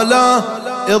وتعالى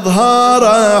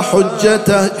إظهار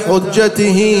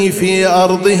حجته في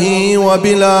أرضه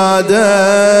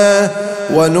وبلاده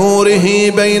ونوره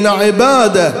بين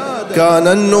عباده، كان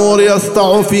النور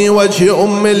يسطع في وجه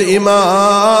أم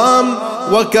الإمام،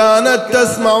 وكانت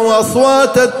تسمع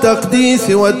أصوات التقديس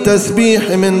والتسبيح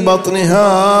من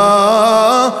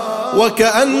بطنها،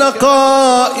 وكأن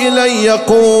قائلا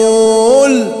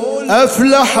يقول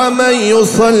أفلح من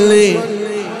يصلي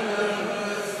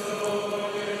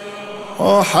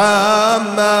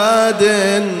محمد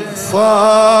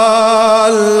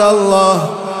صلى الله.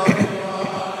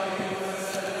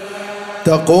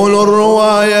 تقول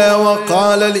الرواية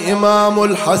وقال الإمام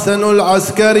الحسن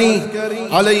العسكري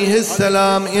عليه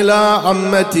السلام إلى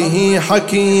عمته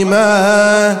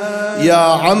حكيمة يا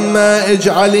عمة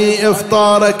اجعلي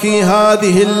إفطارك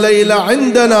هذه الليلة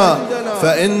عندنا،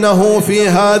 فإنه في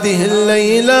هذه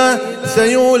الليلة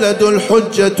سيولد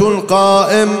الحجة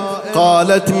القائم.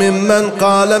 قالت ممن؟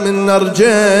 قال من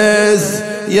نرجس.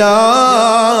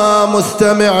 يا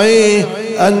مستمعي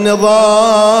النظام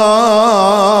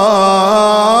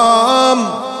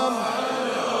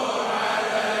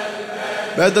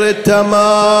بدر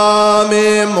التمام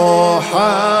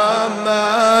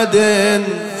محمد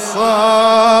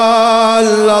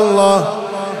صلى الله.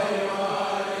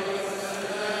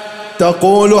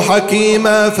 تقول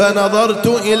حكيمة فنظرت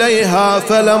إليها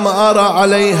فلم أر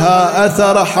عليها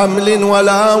أثر حمل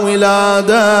ولا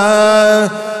ولادة،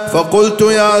 فقلت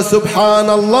يا سبحان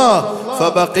الله،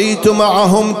 فبقيت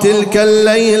معهم تلك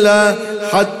الليلة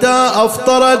حتى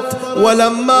أفطرت،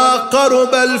 ولما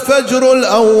قرب الفجر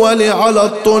الأول على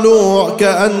الطلوع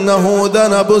كأنه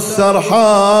ذنب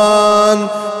السرحان.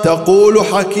 تقول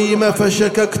حكيمة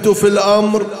فشككت في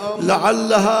الأمر،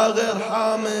 لعلها غير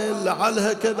حامل،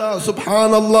 لعلها كذا،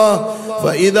 سبحان الله.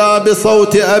 فإذا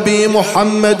بصوت أبي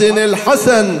محمد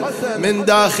الحسن من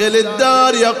داخل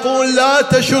الدار يقول لا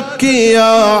تشكي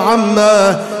يا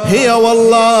عمة، هي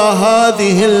والله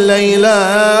هذه الليلة.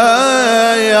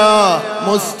 يا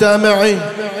مستمعي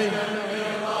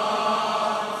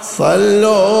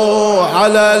صلوا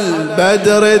على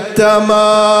البدر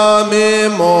التمام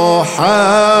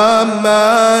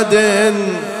محمد.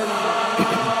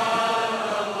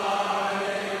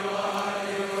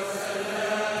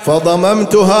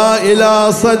 فضممتها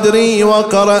إلى صدري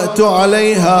وقرأت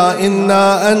عليها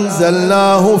إنا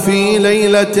أنزلناه في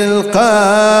ليلة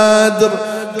القدر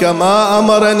كما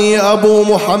أمرني أبو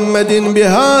محمد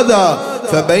بهذا.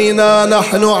 فبينا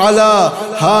نحن على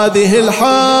هذه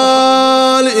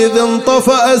الحال إذ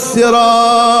انطفأ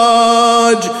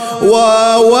السراج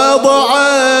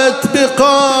ووضعت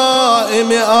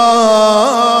بقائم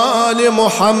آل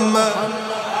محمد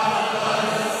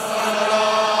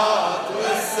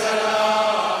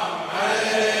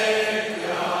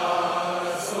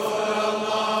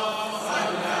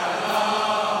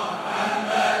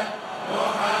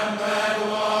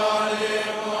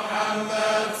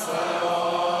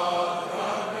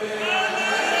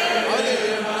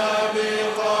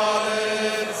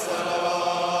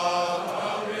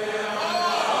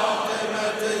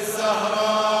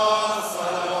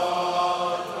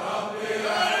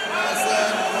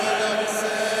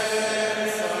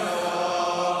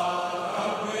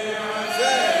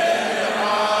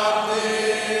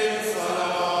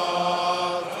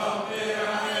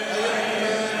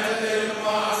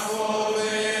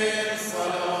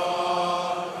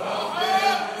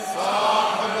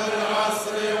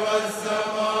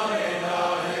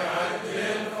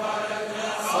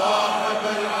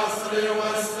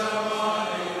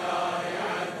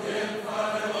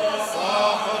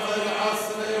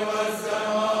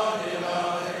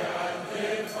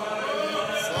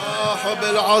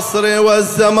بالعصر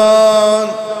والزمان.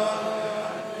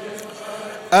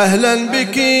 أهلا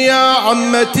بك يا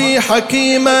عمتي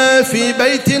حكيمة، في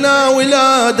بيتنا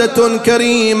ولادة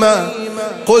كريمة.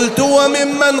 قلت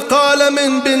وممن؟ قال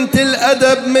من بنت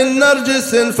الأدب من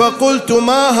نرجس. فقلت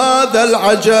ما هذا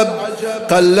العجب؟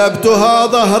 قلبتها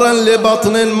ظهرا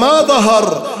لبطن ما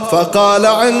ظهر. فقال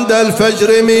عند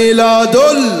الفجر ميلاد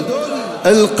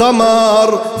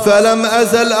القمر. فلم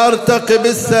أزل أرتقي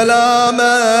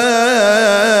بالسلامة.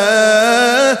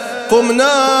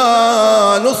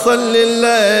 قمنا نصلي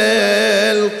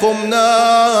الليل، قمنا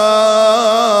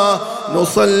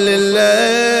نصلي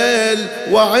الليل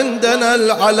وعندنا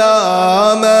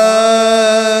العلامة.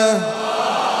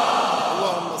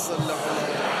 اللهم صل على.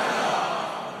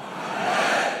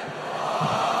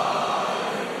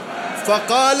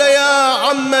 فقال يا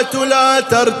عمة لا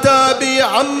ترتابي،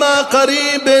 عما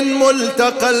قريب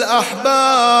ملتقى الأحباب.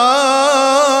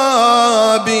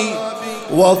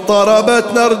 واضطربت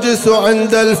نرجس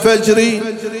عند الفجر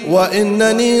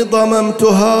وإنني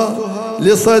ضممتها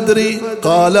لصدري.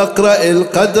 قال اقرأ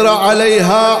القدر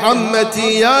عليها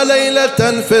عمتي يا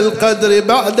ليلة في القدر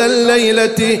بعد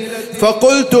الليلة.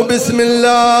 فقلت بسم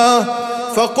الله،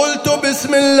 فقلت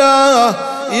بسم الله.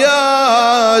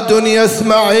 يا دنيا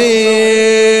اسمعي،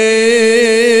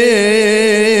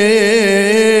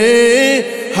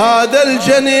 هذا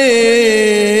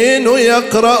الجنين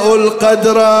يقرأ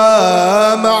القدر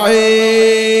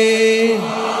معي.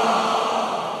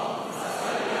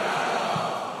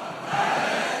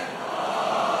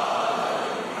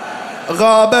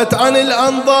 غابت عن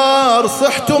الأنظار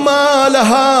صحت ما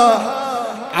لها،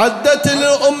 عدت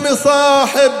الأم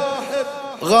صاحب.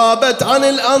 غابت عن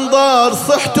الأنظار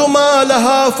صحت ما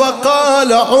لها.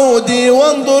 فقال عودي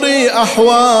وانظري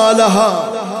أحوالها.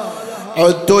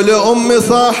 عدت لأم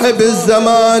صاحب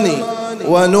الزمان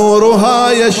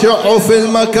ونورها يشع في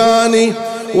المكان.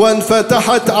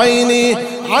 وانفتحت عيني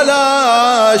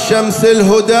على شمس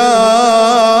الهدى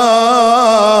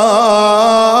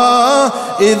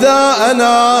إذا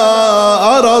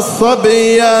أنا أرى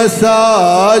الصبي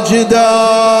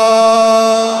ساجدا.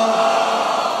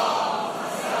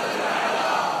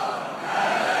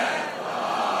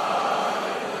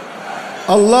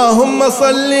 اللهم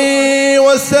صل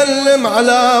وسلم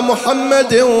على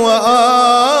محمد وآل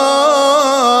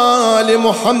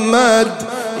محمد.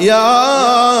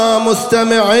 يا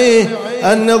مستمعي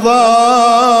النظام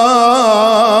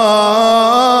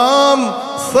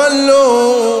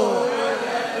صلوا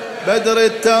بدر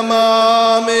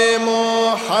التمام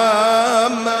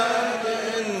محمد.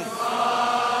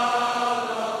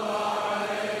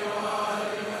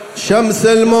 شمس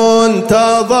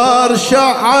المنتظر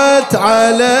شعت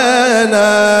علينا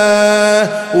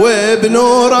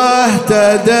وبنوره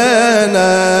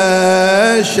اهتدينا.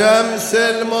 شمس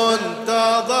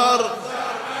المنتظر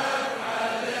شعت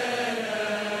علينا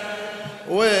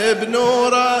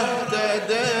وبنوره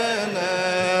اهتدينا.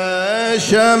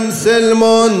 شمس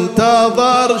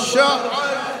المنتظر شعت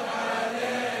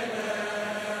علينا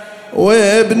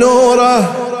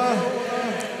وبنوره.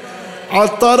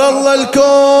 عطر الله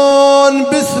الكون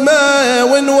باسمه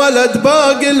وانولد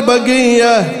باقي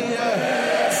البقية.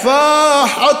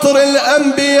 فاح عطر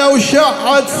الأنبياء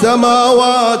وشعت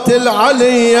سماوات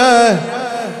العلية.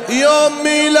 يوم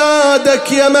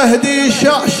ميلادك يا مهدي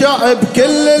شعشع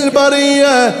بكل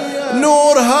البرية.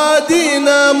 نور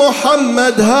هادينا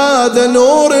محمد هذا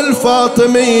نور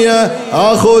الفاطمية.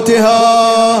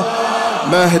 أخوتها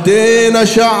مهدينا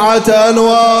شعت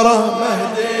أنواره.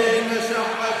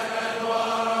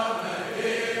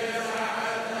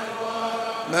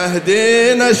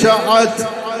 مهدينا شعت،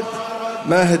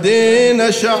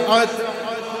 مهدينا شعت،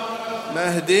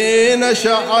 مهدينا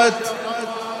شعت.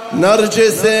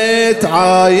 نرجس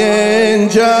تعاين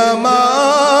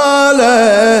جماله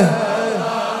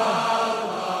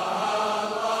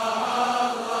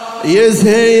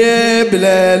يزهي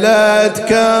بليلة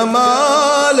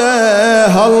كماله.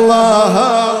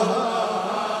 الله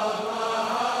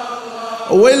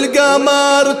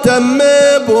والقمر تم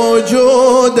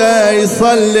بوجوده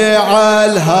يصلي على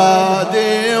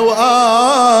الهادي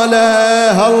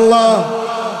وآله. الله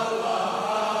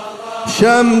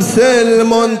شمس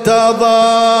المنتظر،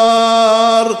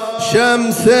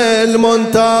 شمس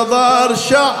المنتظر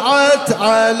شعت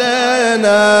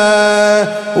علينا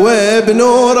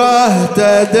وبنوره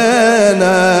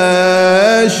اهتدينا.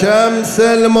 شمس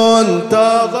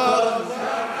المنتظر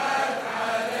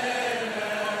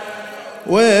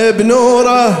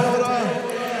وبنوره.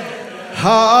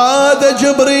 هذا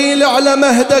جبريل على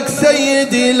مهدك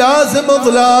سيدي لازم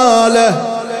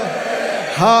ظلاله.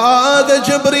 هذا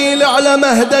جبريل على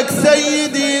مهدك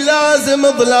سيدي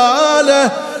لازم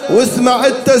ظلاله. واسمع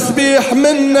التسبيح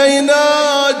منا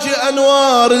يناجي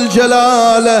أنوار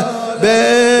الجلالة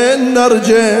بين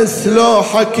نرجس لو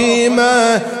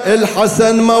حكيمة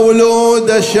الحسن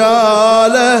مولود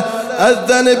شاله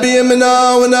أذن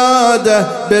بيمنى ونادى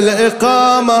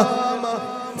بالإقامة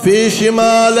في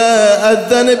شماله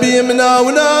أذن بيمنى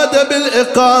ونادى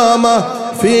بالإقامة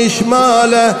في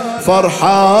شماله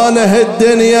فرحانه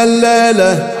الدنيا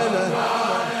الليلة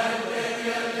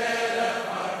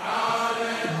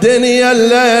دنيا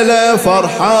الليلة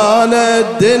فرحانة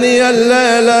الدنيا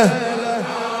الليلة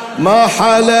ما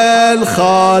حلى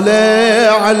الخالي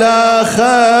على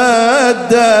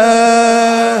خده.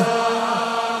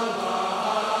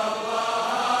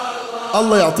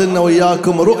 الله يعطينا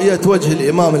وياكم رؤية وجه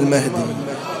الإمام المهدي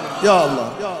يا الله.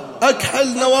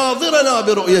 أكحل نواظرنا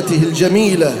برؤيته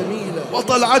الجميلة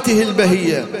وطلعته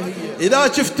البهية.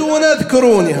 إذا شفتون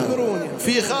اذكرونها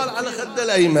في خال على خد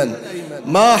الأيمن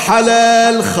ما حلى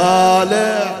الخال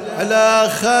على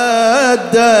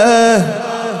خده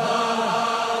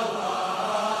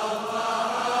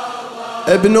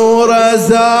بنور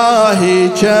زاهي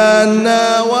كان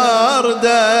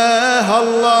ورده.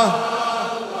 الله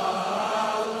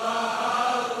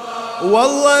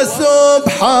والله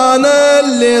سبحان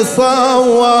اللي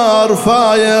صور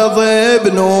فايض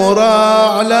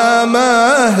بنوره على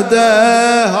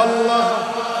مهده. الله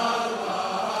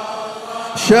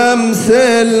شمس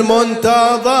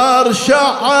المنتظر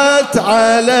شعت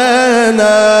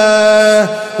علينا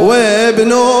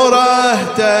وبنوره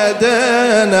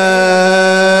اهتدينا.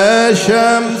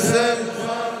 شمس المنتظر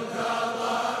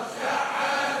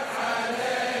شعت علينا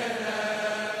وبنوره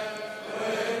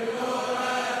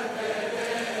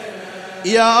اهتدينا.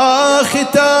 يا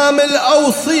ختام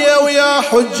الأوصية ويا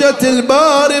حجة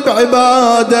الباري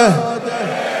بعباده.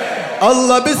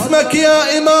 الله باسمك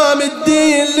يا إمام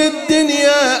الدين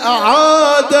للدنيا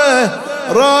أعاده.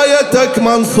 رايتك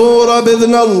منصورة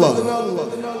بإذن الله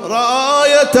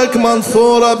رايتك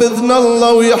منصورة بإذن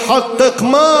الله ويحقق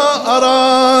ما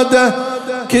أراده.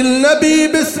 كل نبي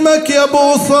باسمك يا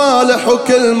أبو صالح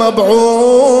وكل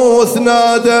مبعوث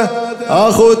ناده.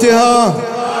 أخوتها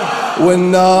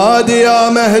والنادي يا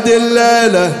مهدي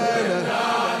الليلة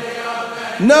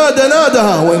نادى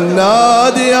نادها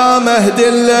والنادي يا مهدي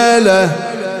الليلة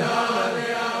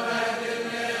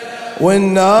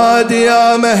والنادي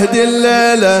يا مهدي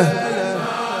الليلة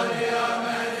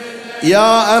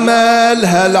يا أمل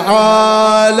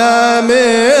هالعالم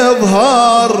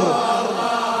اظهر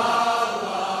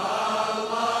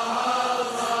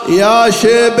يا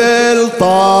شبل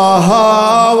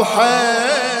طه وحيدر.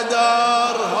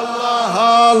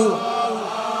 الله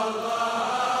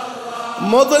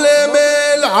مظلم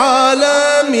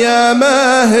العالم يا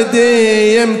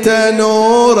مهدي يمتى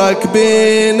نورك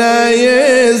بينا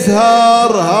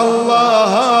يزهر.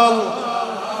 الله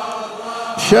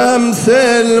شمس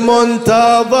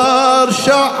المنتظر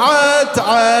شعت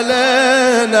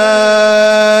علينا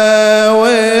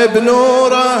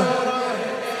وبنوره.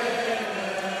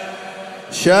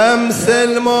 شمس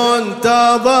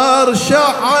المنتظر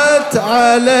شعت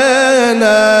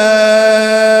علينا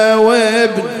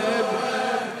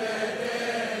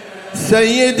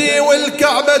سيدي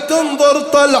والكعبة تنظر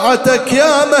طلعتك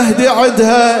يا مهدي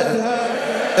عدها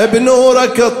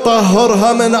بنورك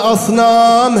تطهرها من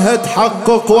أصنامها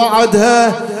تحقق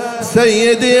وعدها.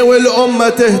 سيدي والأمة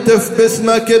تهتف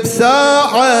باسمك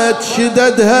بساعة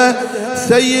شددها.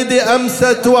 سيدي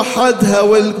أمست وحدها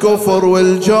والكفر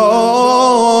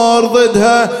والجور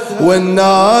ضدها.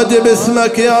 والنادي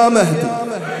باسمك يا مهدي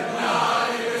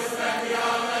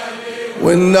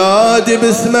والنادي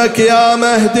باسمك يا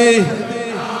مهدي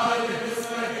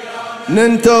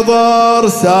ننتظر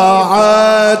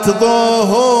ساعة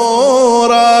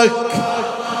ظهورك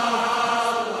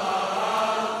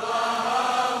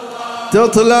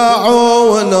تطلع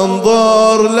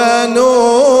وننظر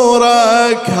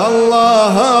لنورك.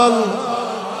 الله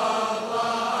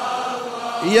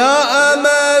يا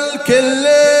أمل كل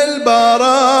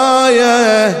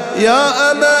البرايا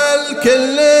يا أمل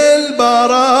كل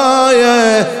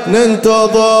البرايا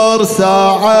ننتظر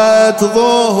ساعة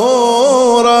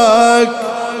ظهورك.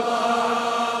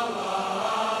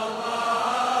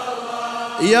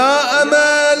 يا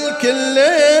أمل كل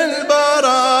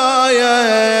البرايا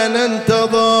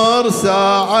ننتظر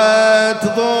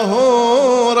ساعة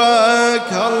ظهورك.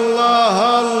 الله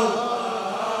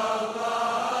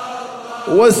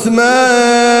واسمى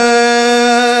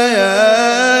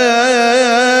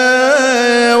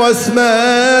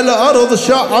الأرض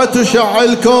شعت وشع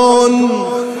الكون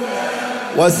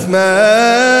واسمى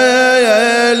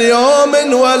اليوم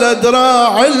انولد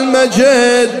راعي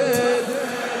المجد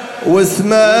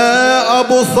واسمه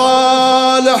أبو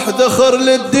صالح ذخر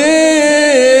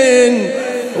للدين،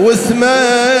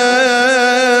 واسمه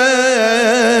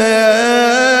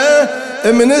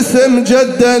من اسم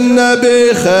جد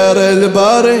النبي خير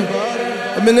الباري،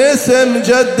 من اسم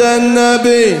جد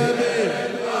النبي،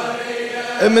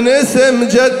 من اسم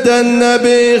جد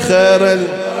النبي خير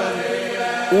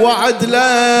وعد لك،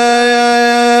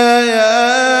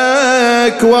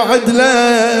 وعد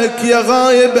لك يا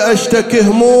غايب أشتكي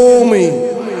همومي،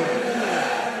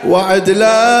 وعد لك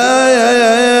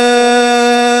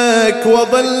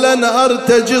وظلا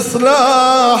أرتجي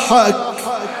صلاحك،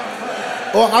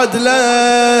 وعد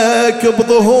لك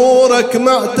بظهورك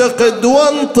معتقد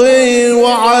وانطي،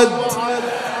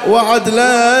 وعد لك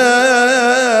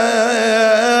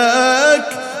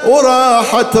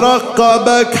وراح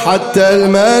ترقبك حتى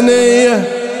المنية،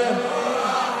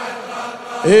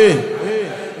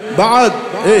 بعد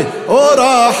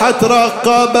وراح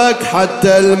ترقبك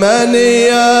حتى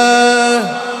المنية،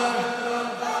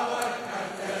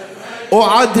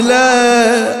 وعد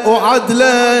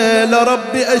له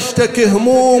لربي أشتكي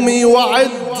همومي، وعد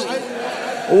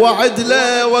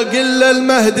له وقل له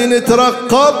المهد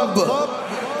نترقب،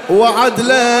 وعد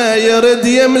له يرد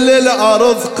يملي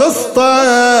الأرض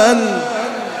قسطا،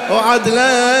 وعد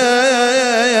له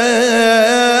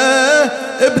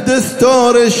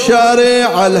بدستور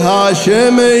الشريعة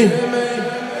الهاشمي،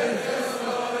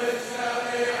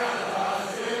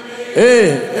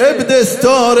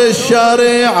 بدستور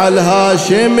الشريعة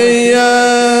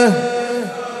الهاشمية،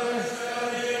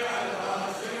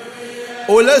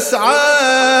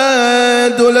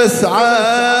 ولسعاد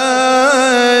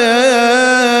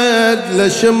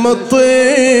لشم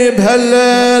الطيب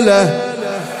هالليلة،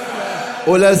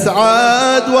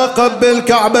 ولسعاد وقبل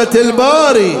كعبة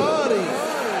الباري،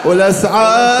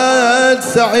 ولسعاد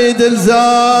سعيد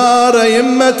الزار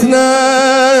يمتنا،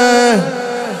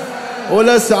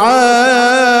 ولسعاد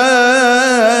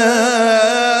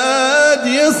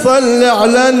يصلي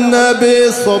على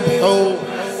النبي صبح،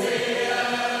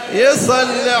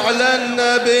 يصلي على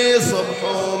النبي صبح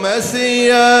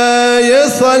ومسيا،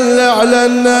 يصلي على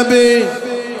النبي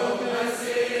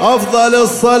أفضل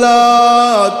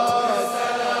الصلاة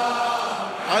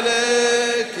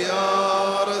عليك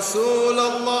يا رسول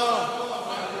الله.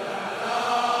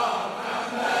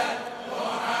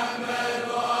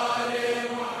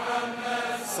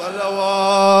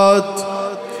 صلوات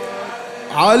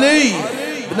علي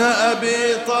بن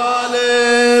أبي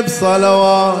طالب،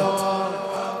 صلوات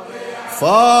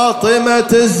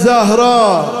فاطمة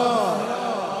الزهراء،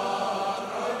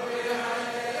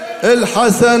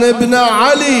 الحسن بن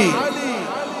علي،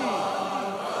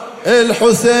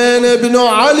 الحسين بن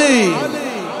علي،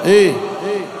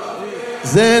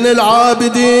 زين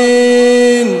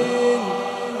العابدين،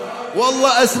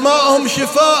 والله أسماءهم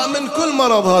شفاء من كل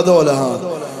مرض هذا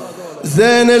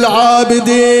زين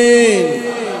العابدين،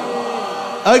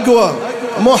 أقوى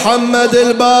محمد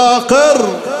الباقر،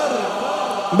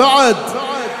 بعد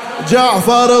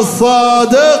جعفر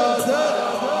الصادق،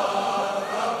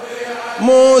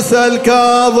 موسى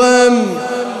الكاظم،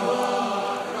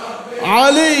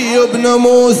 علي بن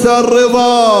موسى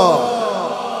الرضا،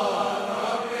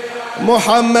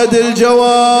 محمد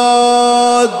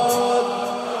الجواد،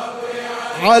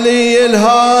 علي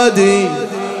الهادي،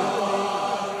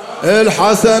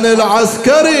 الحسن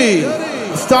العسكري،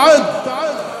 استعد،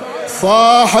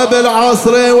 صاحب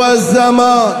العصر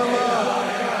والزمان،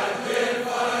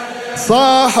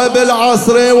 صاحب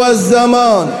العصر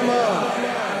والزمان،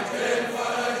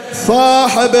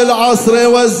 صاحب العصر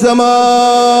والزمان،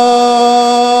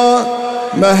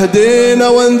 مهدينا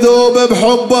ونذوب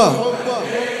بحبه،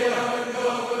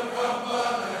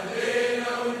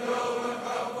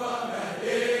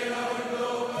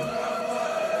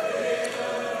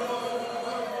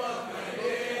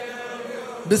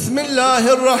 بسم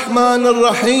الله الرحمن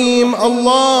الرحيم.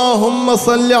 اللهم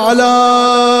صل على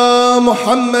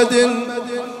محمد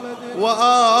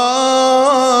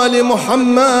وآل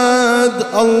محمد.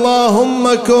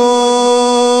 اللهم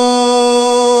كن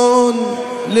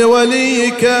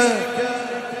لوليك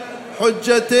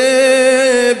حجة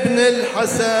ابن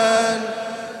الحسن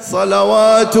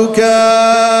صلواتك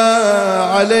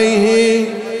عليه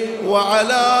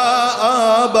وعلى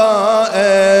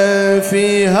آبائه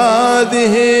في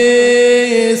هذه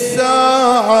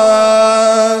الساعة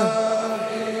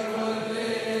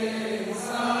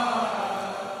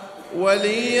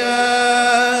وليا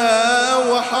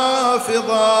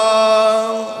وحافظا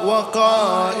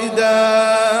وقائدا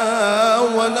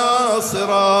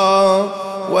وناصرا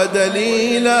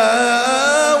ودليلا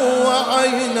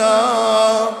وعينا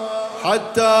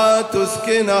حتى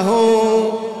تسكنه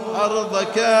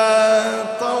أرضك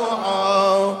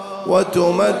طوعا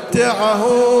وتمتعه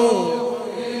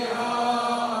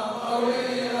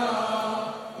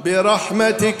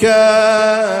برحمتك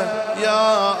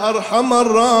يا أرحم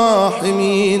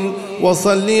الراحمين.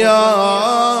 وصل يا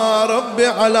رب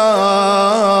على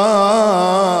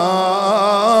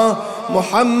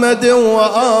محمد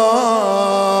وآله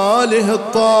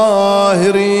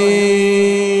الطاهرين.